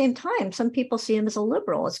 But at the same time, some people see him as a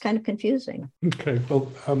liberal. It's kind of confusing. Okay, well,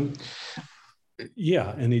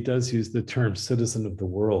 yeah, and he does use the term "citizen of the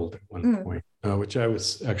world" at one point, which I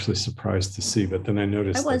was actually surprised to see. But then I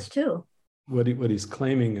noticed I was too. What he's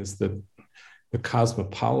claiming is that the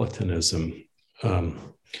cosmopolitanism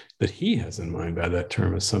that he has in mind by that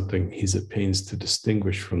term is something he's at pains to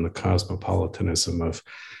distinguish from the cosmopolitanism of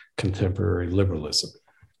contemporary liberalism.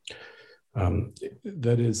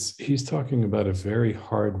 That is, he's talking about a very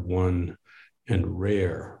hard-won and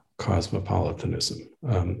rare cosmopolitanism.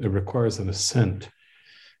 It requires an ascent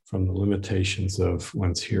from the limitations of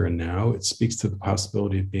one's here and now. It speaks to the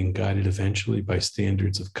possibility of being guided eventually by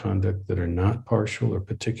standards of conduct that are not partial or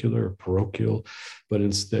particular or parochial, but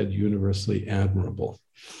instead universally admirable.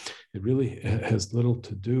 It really has little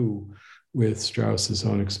to do with Strauss's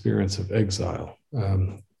own experience of exile.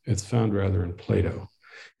 It's found rather in Plato.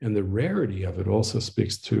 And the rarity of it also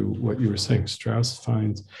speaks to what you were saying. Strauss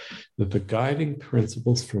finds that the guiding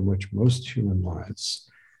principles from which most human lives,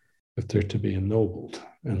 if they're to be ennobled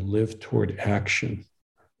and live toward action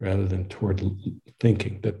rather than toward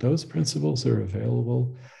thinking, that those principles are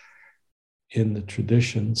available in the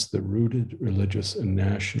traditions, the rooted religious and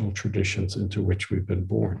national traditions into which we've been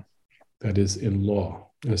born. That is, in law,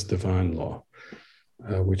 as divine law,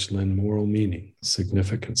 which lend moral meaning,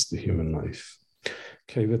 significance to human life.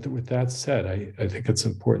 Okay, with that said, I think it's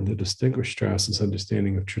important to distinguish Strauss's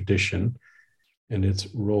understanding of tradition and its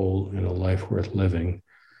role in a life worth living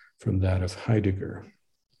from that of Heidegger.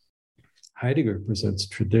 Heidegger presents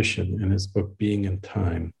tradition in his book, Being in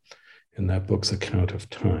Time, in that book's account of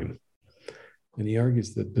time. And he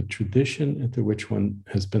argues that the tradition into which one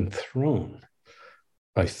has been thrown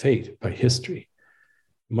by fate, by history,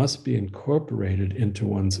 must be incorporated into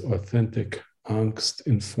one's authentic,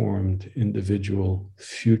 angst-informed, individual,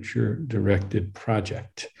 future-directed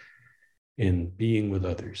project in being with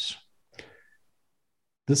others.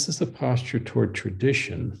 This is a posture toward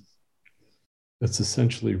tradition that's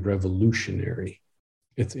essentially revolutionary.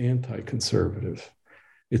 It's anti-conservative.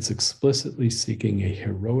 It's explicitly seeking a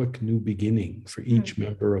heroic new beginning for each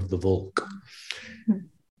member of the Volk.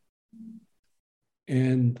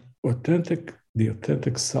 And the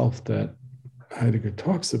authentic self that Heidegger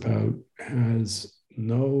talks about has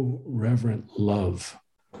no reverent love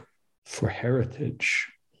for heritage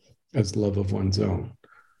as love of one's own,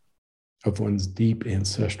 of one's deep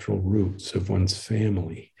ancestral roots, of one's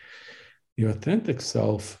family. The authentic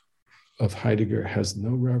self of Heidegger has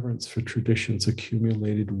no reverence for tradition's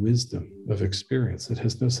accumulated wisdom of experience. It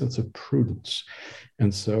has no sense of prudence,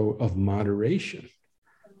 and so of moderation,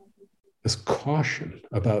 this caution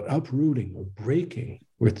about uprooting or breaking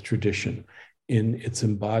with tradition in its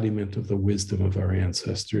embodiment of the wisdom of our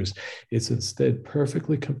ancestors. It's instead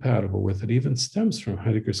perfectly compatible with it, even stems from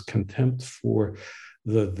Heidegger's contempt for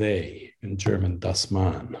the they, in German, das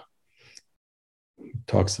Man. He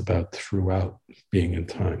talks about throughout Being in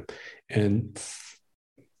Time, and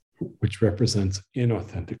which represents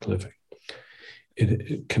inauthentic living.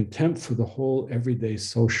 Contempt for the whole everyday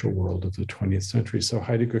social world of the 20th century. So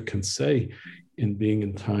Heidegger can say in Being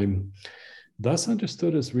in Time, thus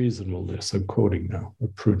understood as reasonableness, I'm quoting now, or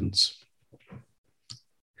prudence.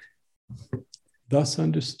 Thus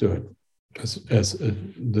understood as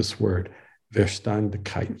this word,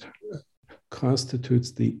 Verständigkeit,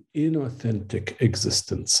 constitutes the inauthentic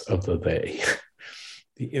existence of the they.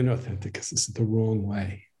 The inauthentic is the wrong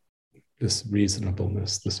way. This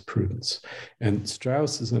reasonableness, this prudence. And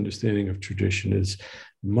Strauss's understanding of tradition is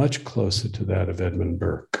much closer to that of Edmund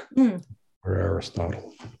Burke or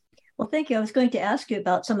Aristotle. Well, thank you. I was going to ask you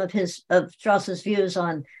about some of Strauss's views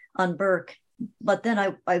on Burke, but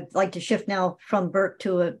then I'd like to shift now from Burke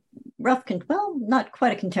to a rough, not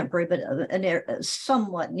quite a contemporary, but a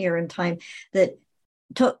somewhat near in time, that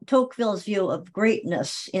Tocqueville's view of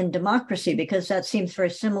greatness in democracy, because that seems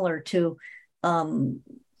very similar to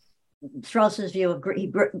Strauss's view of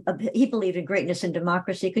he believed in greatness and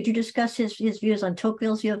democracy. Could you discuss his views on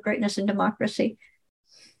Tocqueville's view of greatness and democracy?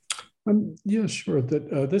 Yeah, sure.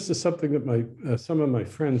 That this is something that some of my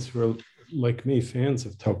friends who are like me, fans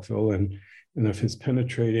of Tocqueville and of his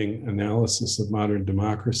penetrating analysis of modern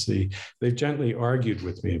democracy, they've gently argued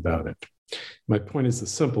with me about it. My point is a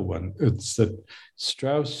simple one. It's that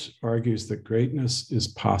Strauss argues that greatness is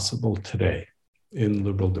possible today in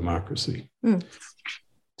liberal democracy.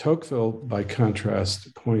 Tocqueville, by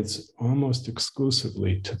contrast, points almost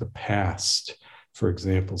exclusively to the past for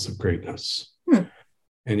examples of greatness.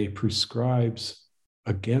 And he prescribes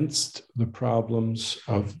against the problems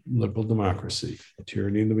of liberal democracy,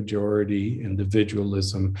 tyranny of the majority,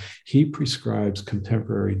 individualism. He prescribes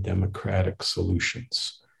contemporary democratic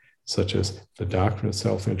solutions, such as the doctrine of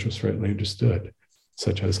self-interest rightly understood,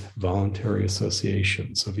 such as voluntary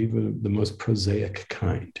associations of even the most prosaic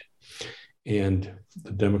kind, and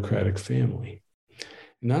the democratic family.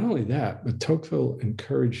 Not only that, but Tocqueville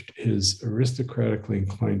encouraged his aristocratically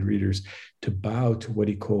inclined readers to bow to what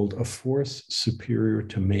he called a force superior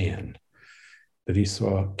to man, that he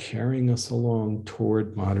saw carrying us along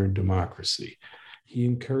toward modern democracy. He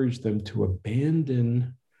encouraged them to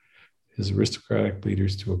abandon, his aristocratic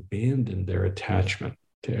leaders to abandon their attachment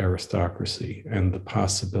to aristocracy and the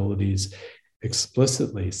possibilities,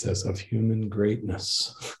 explicitly says, of human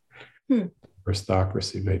greatness.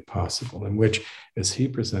 Aristocracy made possible, in which, as he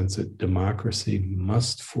presents it, democracy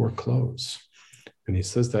must foreclose. And he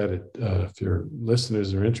says that, if your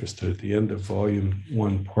listeners are interested, at the end of Volume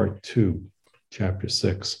 1, Part 2, Chapter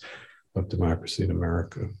 6 of Democracy in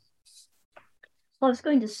America. Well, I was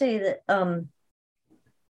going to say that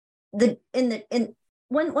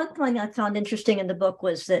one thing I found interesting in the book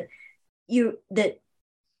was that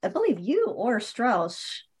I believe you or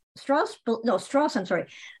Strauss,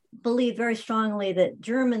 believed very strongly that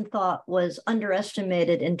German thought was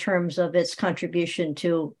underestimated in terms of its contribution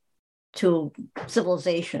to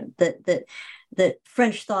civilization, that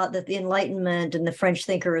French thought that the Enlightenment and the French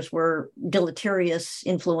thinkers were deleterious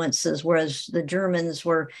influences, whereas the Germans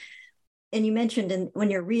were. And you mentioned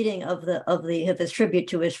when you're reading of his tribute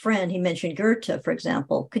to his friend, he mentioned Goethe, for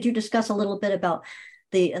example. Could you discuss a little bit about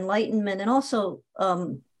the Enlightenment and also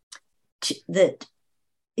that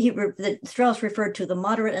Strauss referred to the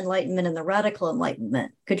moderate Enlightenment and the radical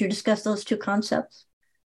Enlightenment? Could you discuss those two concepts?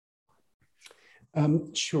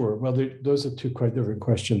 Sure. Well, those are two quite different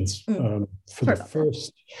questions. For the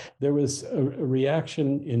first, there was a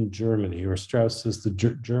reaction in Germany, or Strauss says the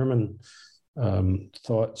German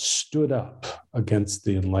thought stood up against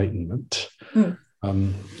the Enlightenment.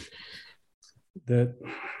 That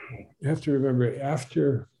you have to remember,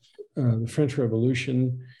 after the French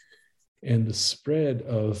Revolution and the spread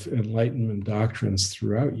of Enlightenment doctrines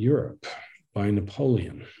throughout Europe by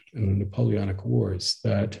Napoleon and the Napoleonic Wars,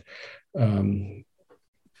 that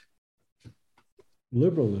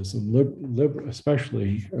liberalism,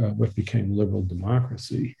 especially what became liberal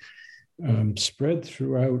democracy, spread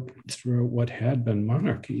throughout what had been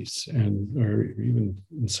monarchies, or even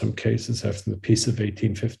in some cases after the Peace of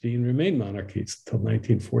 1815 remained monarchies until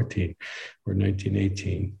 1914 or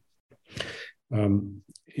 1918.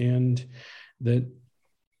 And that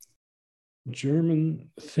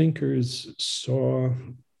German thinkers saw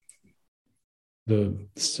the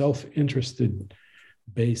self-interested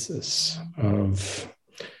basis of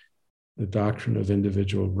the doctrine of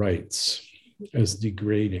individual rights as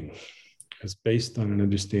degrading, as based on an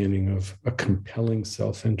understanding of a compelling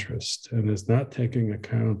self-interest, and as not taking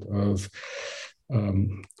account of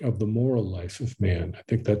the moral life of man. I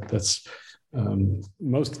think that's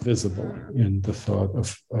most visible in the thought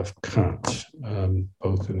of Kant,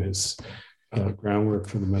 both in his groundwork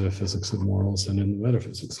for the metaphysics of morals and in the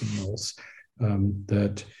metaphysics of morals,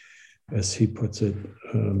 that, as he puts it,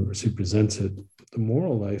 as he presents it, the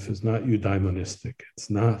moral life is not eudaimonistic. It's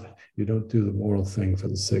not, you don't do the moral thing for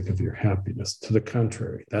the sake of your happiness. To the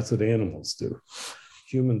contrary, that's what animals do.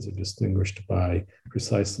 Humans are distinguished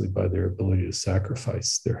precisely by their ability to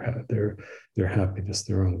sacrifice their happiness,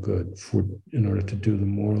 their own good, in order to do the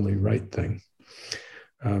morally right thing.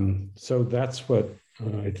 So that's what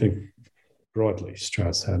I think broadly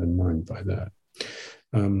Strauss had in mind by that.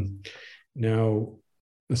 Now,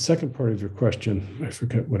 the second part of your question, I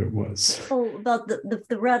forget what it was. Oh, about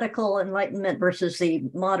the radical Enlightenment versus the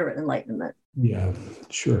moderate Enlightenment. Yeah,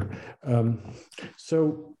 sure.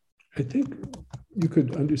 So I think you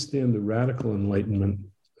could understand the radical Enlightenment.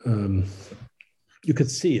 You could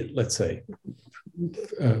see it, let's say,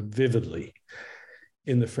 vividly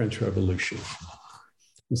in the French Revolution.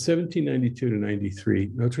 In 1792 to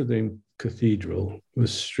 93, Notre Dame cathedral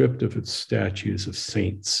was stripped of its statues of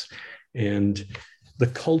saints, and the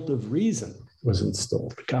cult of reason was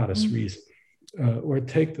installed, goddess reason. Or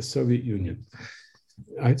take the Soviet Union.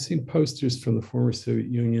 I've seen posters from the former Soviet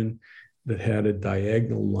Union that had a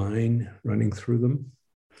diagonal line running through them.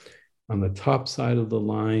 On the top side of the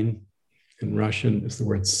line in Russian is the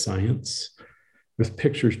word science, with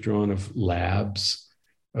pictures drawn of labs,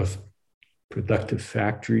 of productive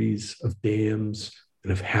factories, of dams,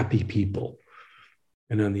 and of happy people.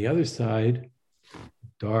 And on the other side,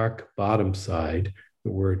 dark bottom side,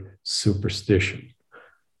 the word superstition,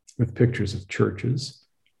 with pictures of churches,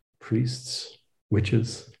 priests,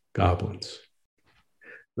 witches, goblins.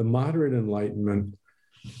 The moderate Enlightenment,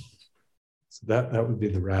 so that would be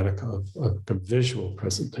the radical, the visual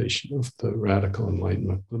presentation of the radical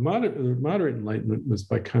Enlightenment. The moderate Enlightenment was,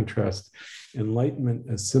 by contrast, enlightenment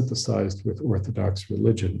as synthesized with Orthodox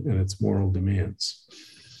religion and its moral demands.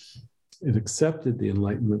 It accepted the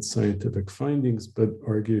Enlightenment's scientific findings, but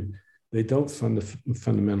argued they don't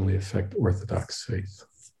fundamentally affect Orthodox faith.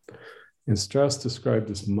 And Strauss described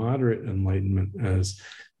this moderate Enlightenment as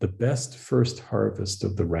the best first harvest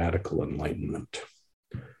of the radical Enlightenment,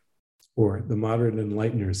 or the moderate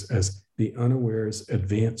Enlighteners as the unawares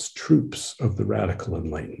advanced troops of the radical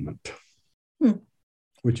Enlightenment,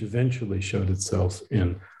 which eventually showed itself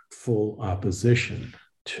in full opposition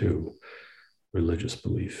to religious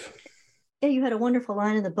belief. Yeah, you had a wonderful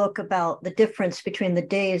line in the book about the difference between the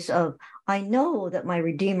days of "I know that my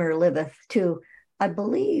Redeemer liveth" to I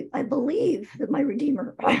believe that my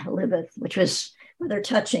Redeemer liveth," which was rather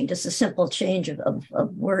touching, just a simple change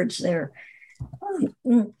of words there.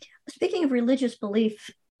 Speaking of religious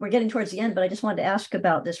belief, we're getting towards the end, but I just wanted to ask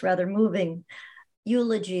about this rather moving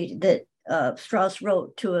eulogy that Strauss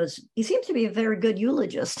wrote to us. He seems to be a very good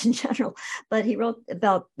eulogist in general, but he wrote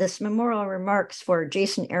about this memorial remarks for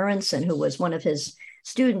Jason Aronson, who was one of his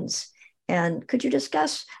students. And could you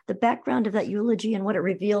discuss the background of that eulogy and what it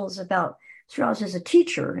reveals about Strauss as a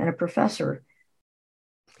teacher and a professor?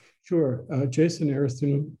 Sure. Jason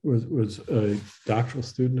Aronson was a doctoral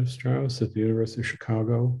student of Strauss at the University of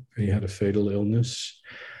Chicago. He had a fatal illness.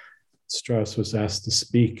 Strauss was asked to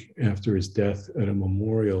speak after his death at a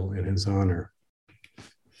memorial in his honor.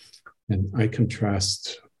 And I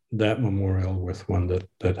contrast that memorial with one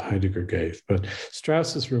that Heidegger gave. But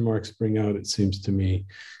Strauss's remarks bring out, it seems to me,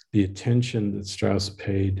 the attention that Strauss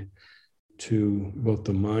paid to both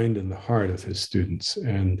the mind and the heart of his students.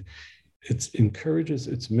 And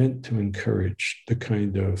it's meant to encourage the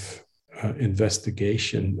kind of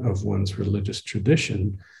investigation of one's religious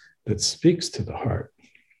tradition that speaks to the heart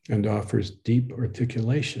and offers deep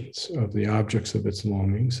articulations of the objects of its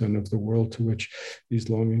longings and of the world to which these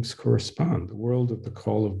longings correspond, the world of the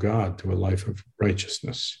call of God to a life of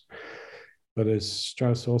righteousness. But as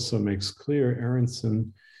Strauss also makes clear,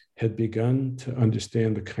 Aronson had begun to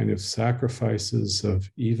understand the kind of sacrifices of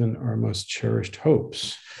even our most cherished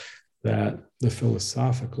hopes that the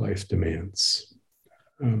philosophic life demands.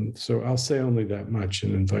 So I'll say only that much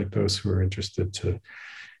and invite those who are interested to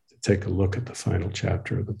take a look at the final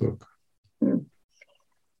chapter of the book. Who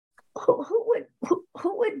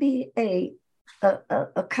would be a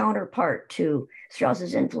counterpart to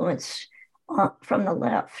Strauss's influence from the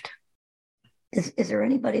left? Is there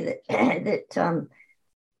anybody that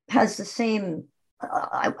has the same? Do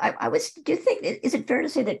you think, is it fair to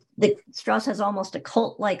say that Strauss has almost a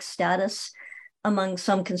cult-like status among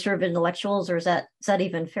some conservative intellectuals, or is that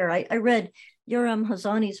even fair? I read Yoram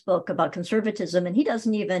Hazany's book about conservatism, and he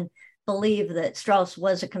doesn't even believe that Strauss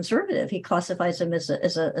was a conservative. He classifies him as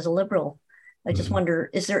a liberal. I just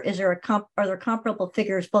wonder, are there comparable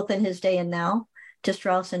figures both in his day and now to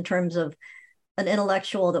Strauss in terms of an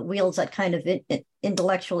intellectual that wields that kind of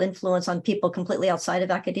intellectual influence on people completely outside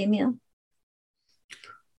of academia?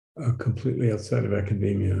 Completely outside of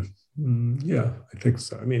academia. Yeah, I think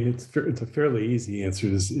so. I mean, it's a fairly easy answer.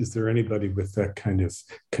 Is there anybody with that kind of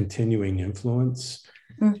continuing influence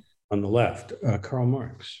on the left? Karl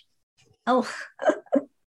Marx. Oh.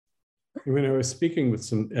 When I was speaking with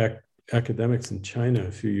some academics in China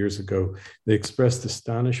a few years ago, they expressed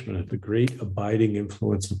astonishment at the great abiding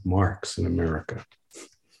influence of Marx in America.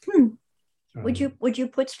 Would you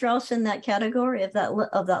put Strauss in that category of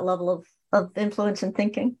that level of influence and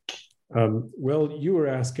thinking? Well, you were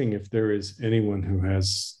asking if there is anyone who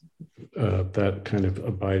has that kind of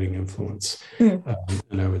abiding influence. And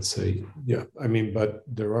I would say, yeah. I mean, but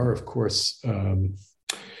there are, of course,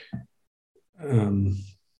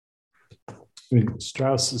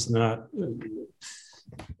 Strauss is not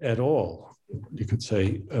at all, you could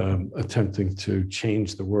say, attempting to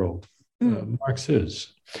change the world. Marx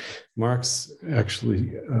is. Marx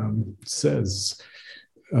actually says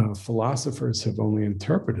philosophers have only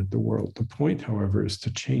interpreted the world. The point, however, is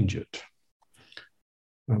to change it.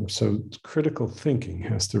 So critical thinking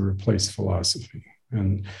has to replace philosophy.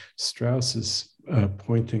 And Strauss is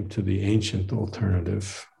pointing to the ancient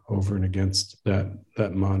alternative over and against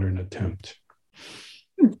that modern attempt.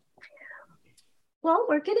 Well,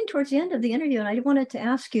 we're getting towards the end of the interview, and I wanted to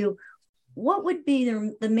ask you, what would be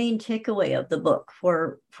the main takeaway of the book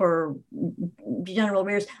for general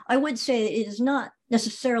readers? I would say it is not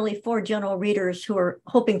necessarily for general readers who are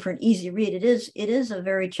hoping for an easy read. It is a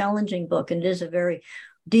very challenging book, and it is a very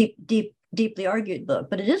deeply argued book,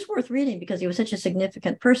 but it is worth reading because he was such a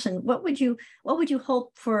significant person. What would you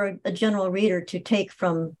hope for a general reader to take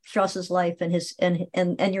from Strauss's life and his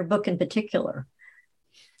and your book in particular?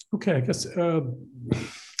 Okay, I guess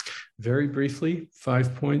very briefly,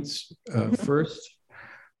 5 points. First,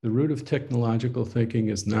 the root of technological thinking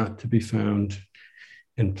is not to be found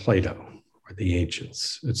in Plato or the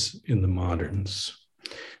ancients. It's in the moderns.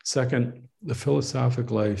 Second, the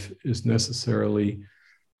philosophic life is necessarily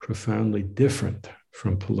profoundly different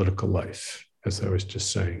from political life, as I was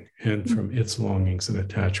just saying, and from its longings and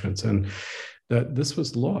attachments, and that this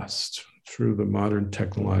was lost through the modern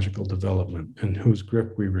technological development in whose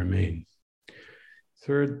grip we remain.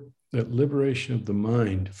 Third, that liberation of the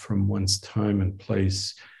mind from one's time and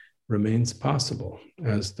place remains possible,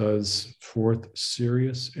 as does, fourth,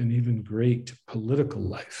 serious and even great political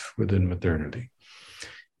life within modernity,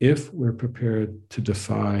 if we're prepared to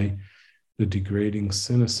defy the degrading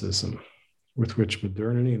cynicism with which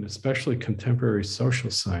modernity, and especially contemporary social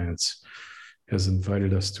science, has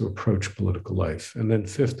invited us to approach political life. And then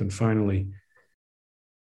fifth and finally,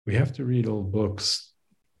 we have to read old books.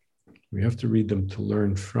 We have to read them to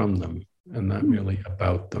learn from them and not merely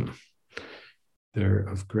about them. They're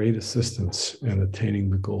of great assistance in attaining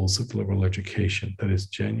the goals of liberal education, that is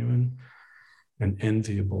genuine and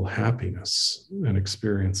enviable happiness and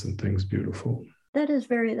experience in things beautiful. That is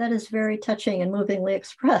very touching and movingly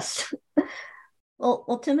expressed.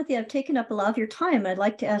 Well, Timothy, I've taken up a lot of your time. I'd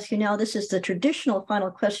like to ask you now, this is the traditional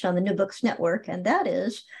final question on the New Books Network, and that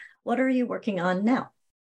is, what are you working on now?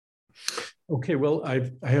 Okay, well,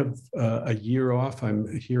 I have a year off.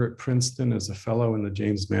 I'm here at Princeton as a fellow in the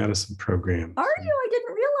James Madison program. Are you? I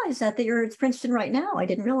didn't realize that you're at Princeton right now. I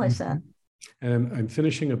didn't realize that. And I'm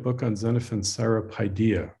finishing a book on Xenophon's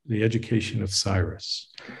Cyropaedia, The Education of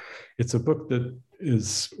Cyrus. It's a book that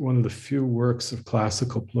is one of the few works of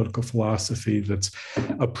classical political philosophy that's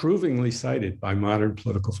approvingly cited by modern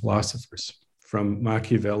political philosophers, from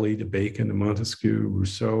Machiavelli to Bacon to Montesquieu,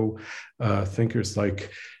 Rousseau, thinkers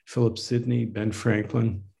like Philip Sidney, Ben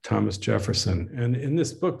Franklin, Thomas Jefferson. And in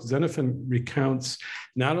this book, Xenophon recounts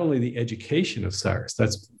not only the education of Cyrus,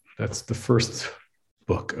 that's the first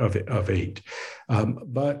book of 8,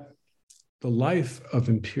 but the life of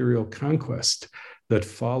imperial conquest that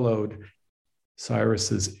followed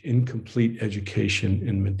Cyrus's incomplete education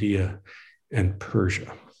in Media and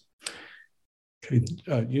Persia. Okay,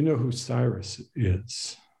 you know who Cyrus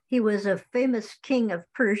is? He was a famous king of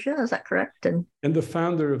Persia, is that correct? And the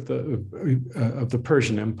founder of the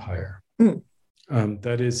Persian Empire.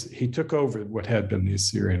 That is, he took over what had been the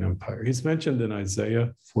Assyrian Empire. He's mentioned in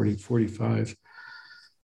Isaiah 40:45.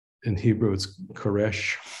 In Hebrew, it's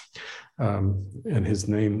Koresh. And his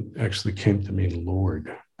name actually came to mean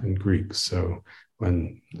Lord in Greek. So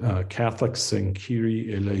when Catholics sing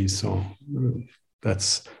Kyrie eleison,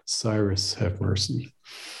 that's Cyrus, have mercy.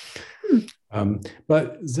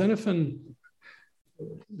 But Xenophon,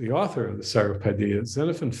 the author of the Cyropaedia,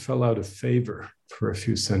 Xenophon fell out of favor for a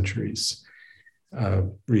few centuries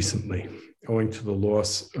recently, owing to the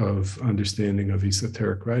loss of understanding of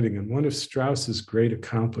esoteric writing. And one of Strauss's great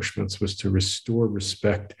accomplishments was to restore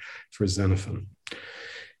respect for Xenophon.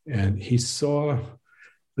 And he saw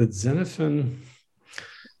that Xenophon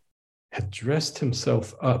had dressed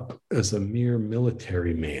himself up as a mere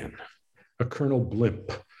military man, a Colonel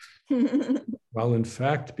Blimp, while in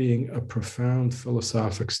fact being a profound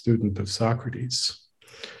philosophic student of Socrates.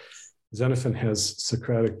 Xenophon has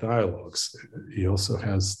Socratic dialogues. He also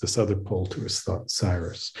has this other pole to his thought,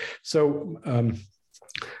 Cyrus. So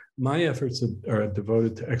my efforts are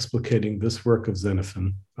devoted to explicating this work of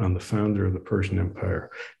Xenophon on the founder of the Persian Empire,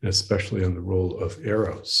 and especially on the role of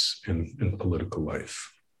Eros in political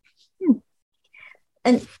life.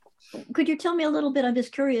 And could you tell me a little bit? I'm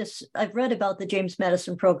just curious. I've read about the James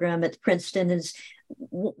Madison program at Princeton.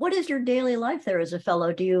 What is your daily life there as a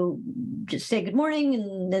fellow? Do you just say good morning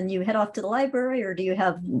and then you head off to the library, or do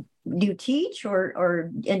you teach, or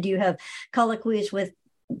do you have colloquies with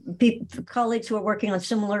colleagues who are working on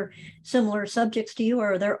similar subjects to you,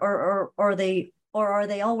 or are they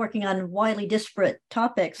all working on widely disparate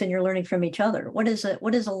topics and you're learning from each other? What is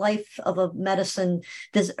a life of a medicine?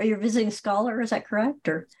 Are you a visiting scholar? Is that correct?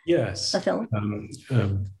 Or yes, a fellow?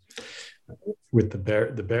 With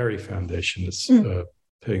the Barry Foundation is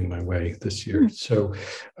paying my way this year. So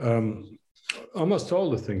almost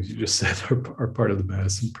all the things you just said are part of the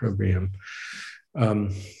Madison program.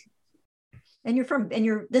 And you're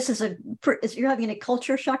having a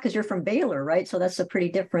culture shock because you're from Baylor, right? So that's a pretty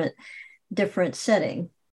different setting.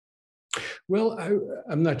 Well,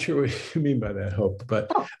 I'm not sure what you mean by that, Hope,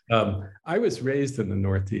 but I was raised in the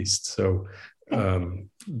Northeast. So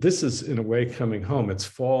this is, in a way, coming home. It's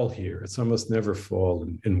fall here. It's almost never fall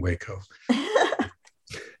in Waco.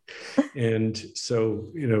 And so,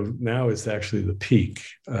 now is actually the peak.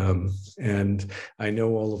 And I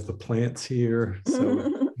know all of the plants here.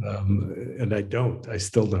 So, and I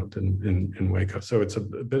still don't in Waco. So it's a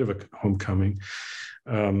bit of a homecoming.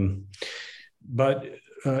 But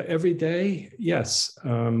every day, yes,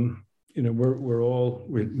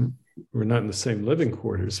 we're not in the same living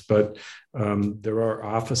quarters, but there are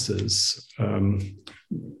offices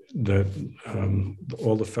that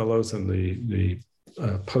all the fellows and the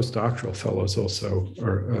postdoctoral fellows also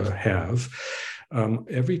have.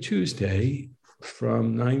 Every Tuesday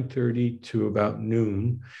from 9:30 to about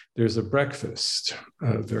noon, there's a breakfast,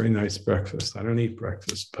 a very nice breakfast. I don't eat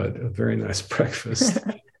breakfast, but a very nice breakfast.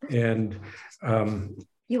 And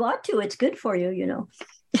you ought to. It's good for you,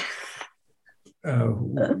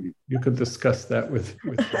 You could discuss that with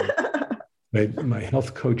my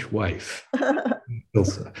health coach wife,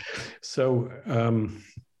 Ilsa. So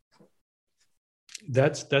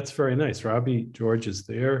that's very nice. Robbie George is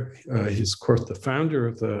there. He's, of course, the founder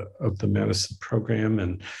of the Madison program,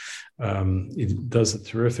 and he does a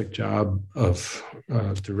terrific job of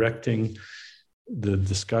directing the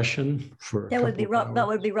discussion for that would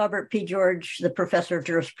be Robert P. George, the professor of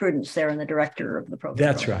jurisprudence there and the director of the program.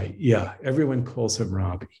 That's right. Yeah, everyone calls him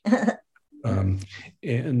Robbie.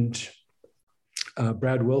 And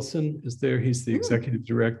Brad Wilson is there. He's the executive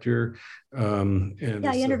director. And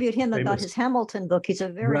I interviewed him about his Hamilton book. He's a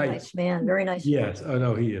very nice man, very nice. Yes, man. Oh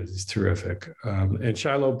no, he is. He's terrific. And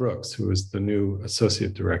Shiloh Brooks, who is the new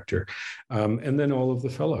associate director, and then all of the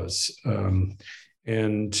fellows.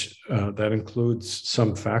 And that includes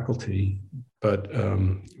some faculty, but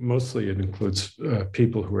mostly it includes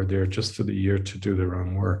people who are there just for the year to do their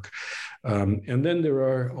own work. And then there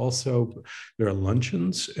are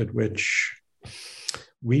luncheons at which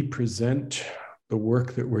we present the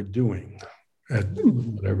work that we're doing at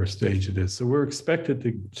whatever stage it is. So we're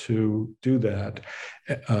expected to do that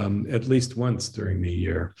at least once during the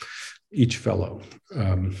year, each fellow.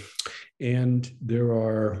 And there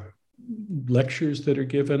are lectures that are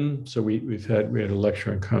given. So we had a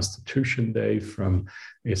lecture on Constitution Day from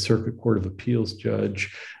a Circuit Court of Appeals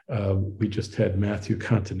judge. We just had Matthew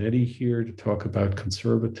Continetti here to talk about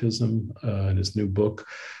conservatism and his new book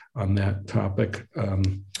on that topic.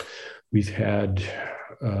 We've had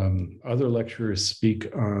other lecturers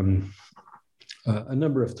speak on a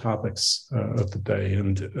number of topics of the day.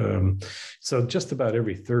 And so just about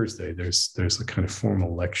every Thursday, there's a kind of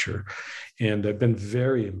formal lecture. And I've been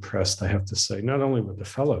very impressed, I have to say, not only with the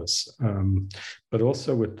fellows, but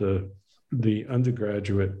also with the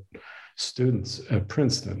undergraduate students at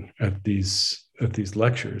Princeton at these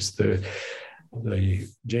lectures. The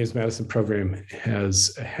James Madison program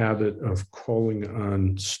has a habit of calling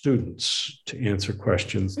on students to answer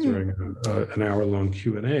questions during an hour-long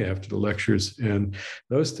Q&A after the lectures, and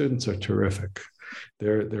those students are terrific.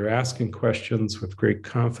 They're asking questions with great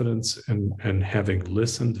confidence and having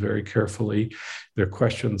listened very carefully. Their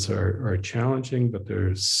questions are challenging, but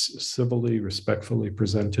they're civilly, respectfully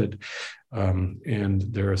presented, and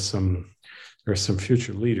there are some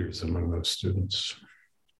future leaders among those students.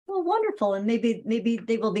 Well, wonderful, and maybe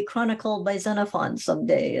they will be chronicled by Xenophon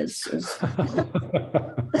someday.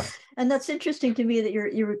 And that's interesting to me that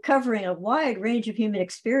you're recovering a wide range of human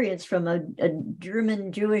experience from a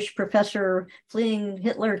German Jewish professor fleeing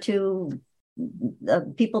Hitler to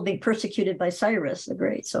people being persecuted by Cyrus the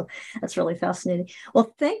Great. So that's really fascinating.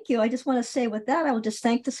 Well, thank you. I just want to say with that, I will just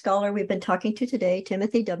thank the scholar we've been talking to today,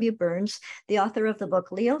 Timothy W. Burns, the author of the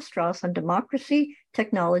book Leo Strauss on Democracy,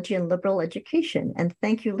 Technology, and Liberal Education. And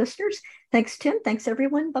thank you, listeners. Thanks, Tim. Thanks,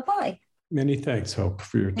 everyone. Bye-bye. Many thanks, Hope,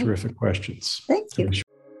 for your terrific questions. Thank you.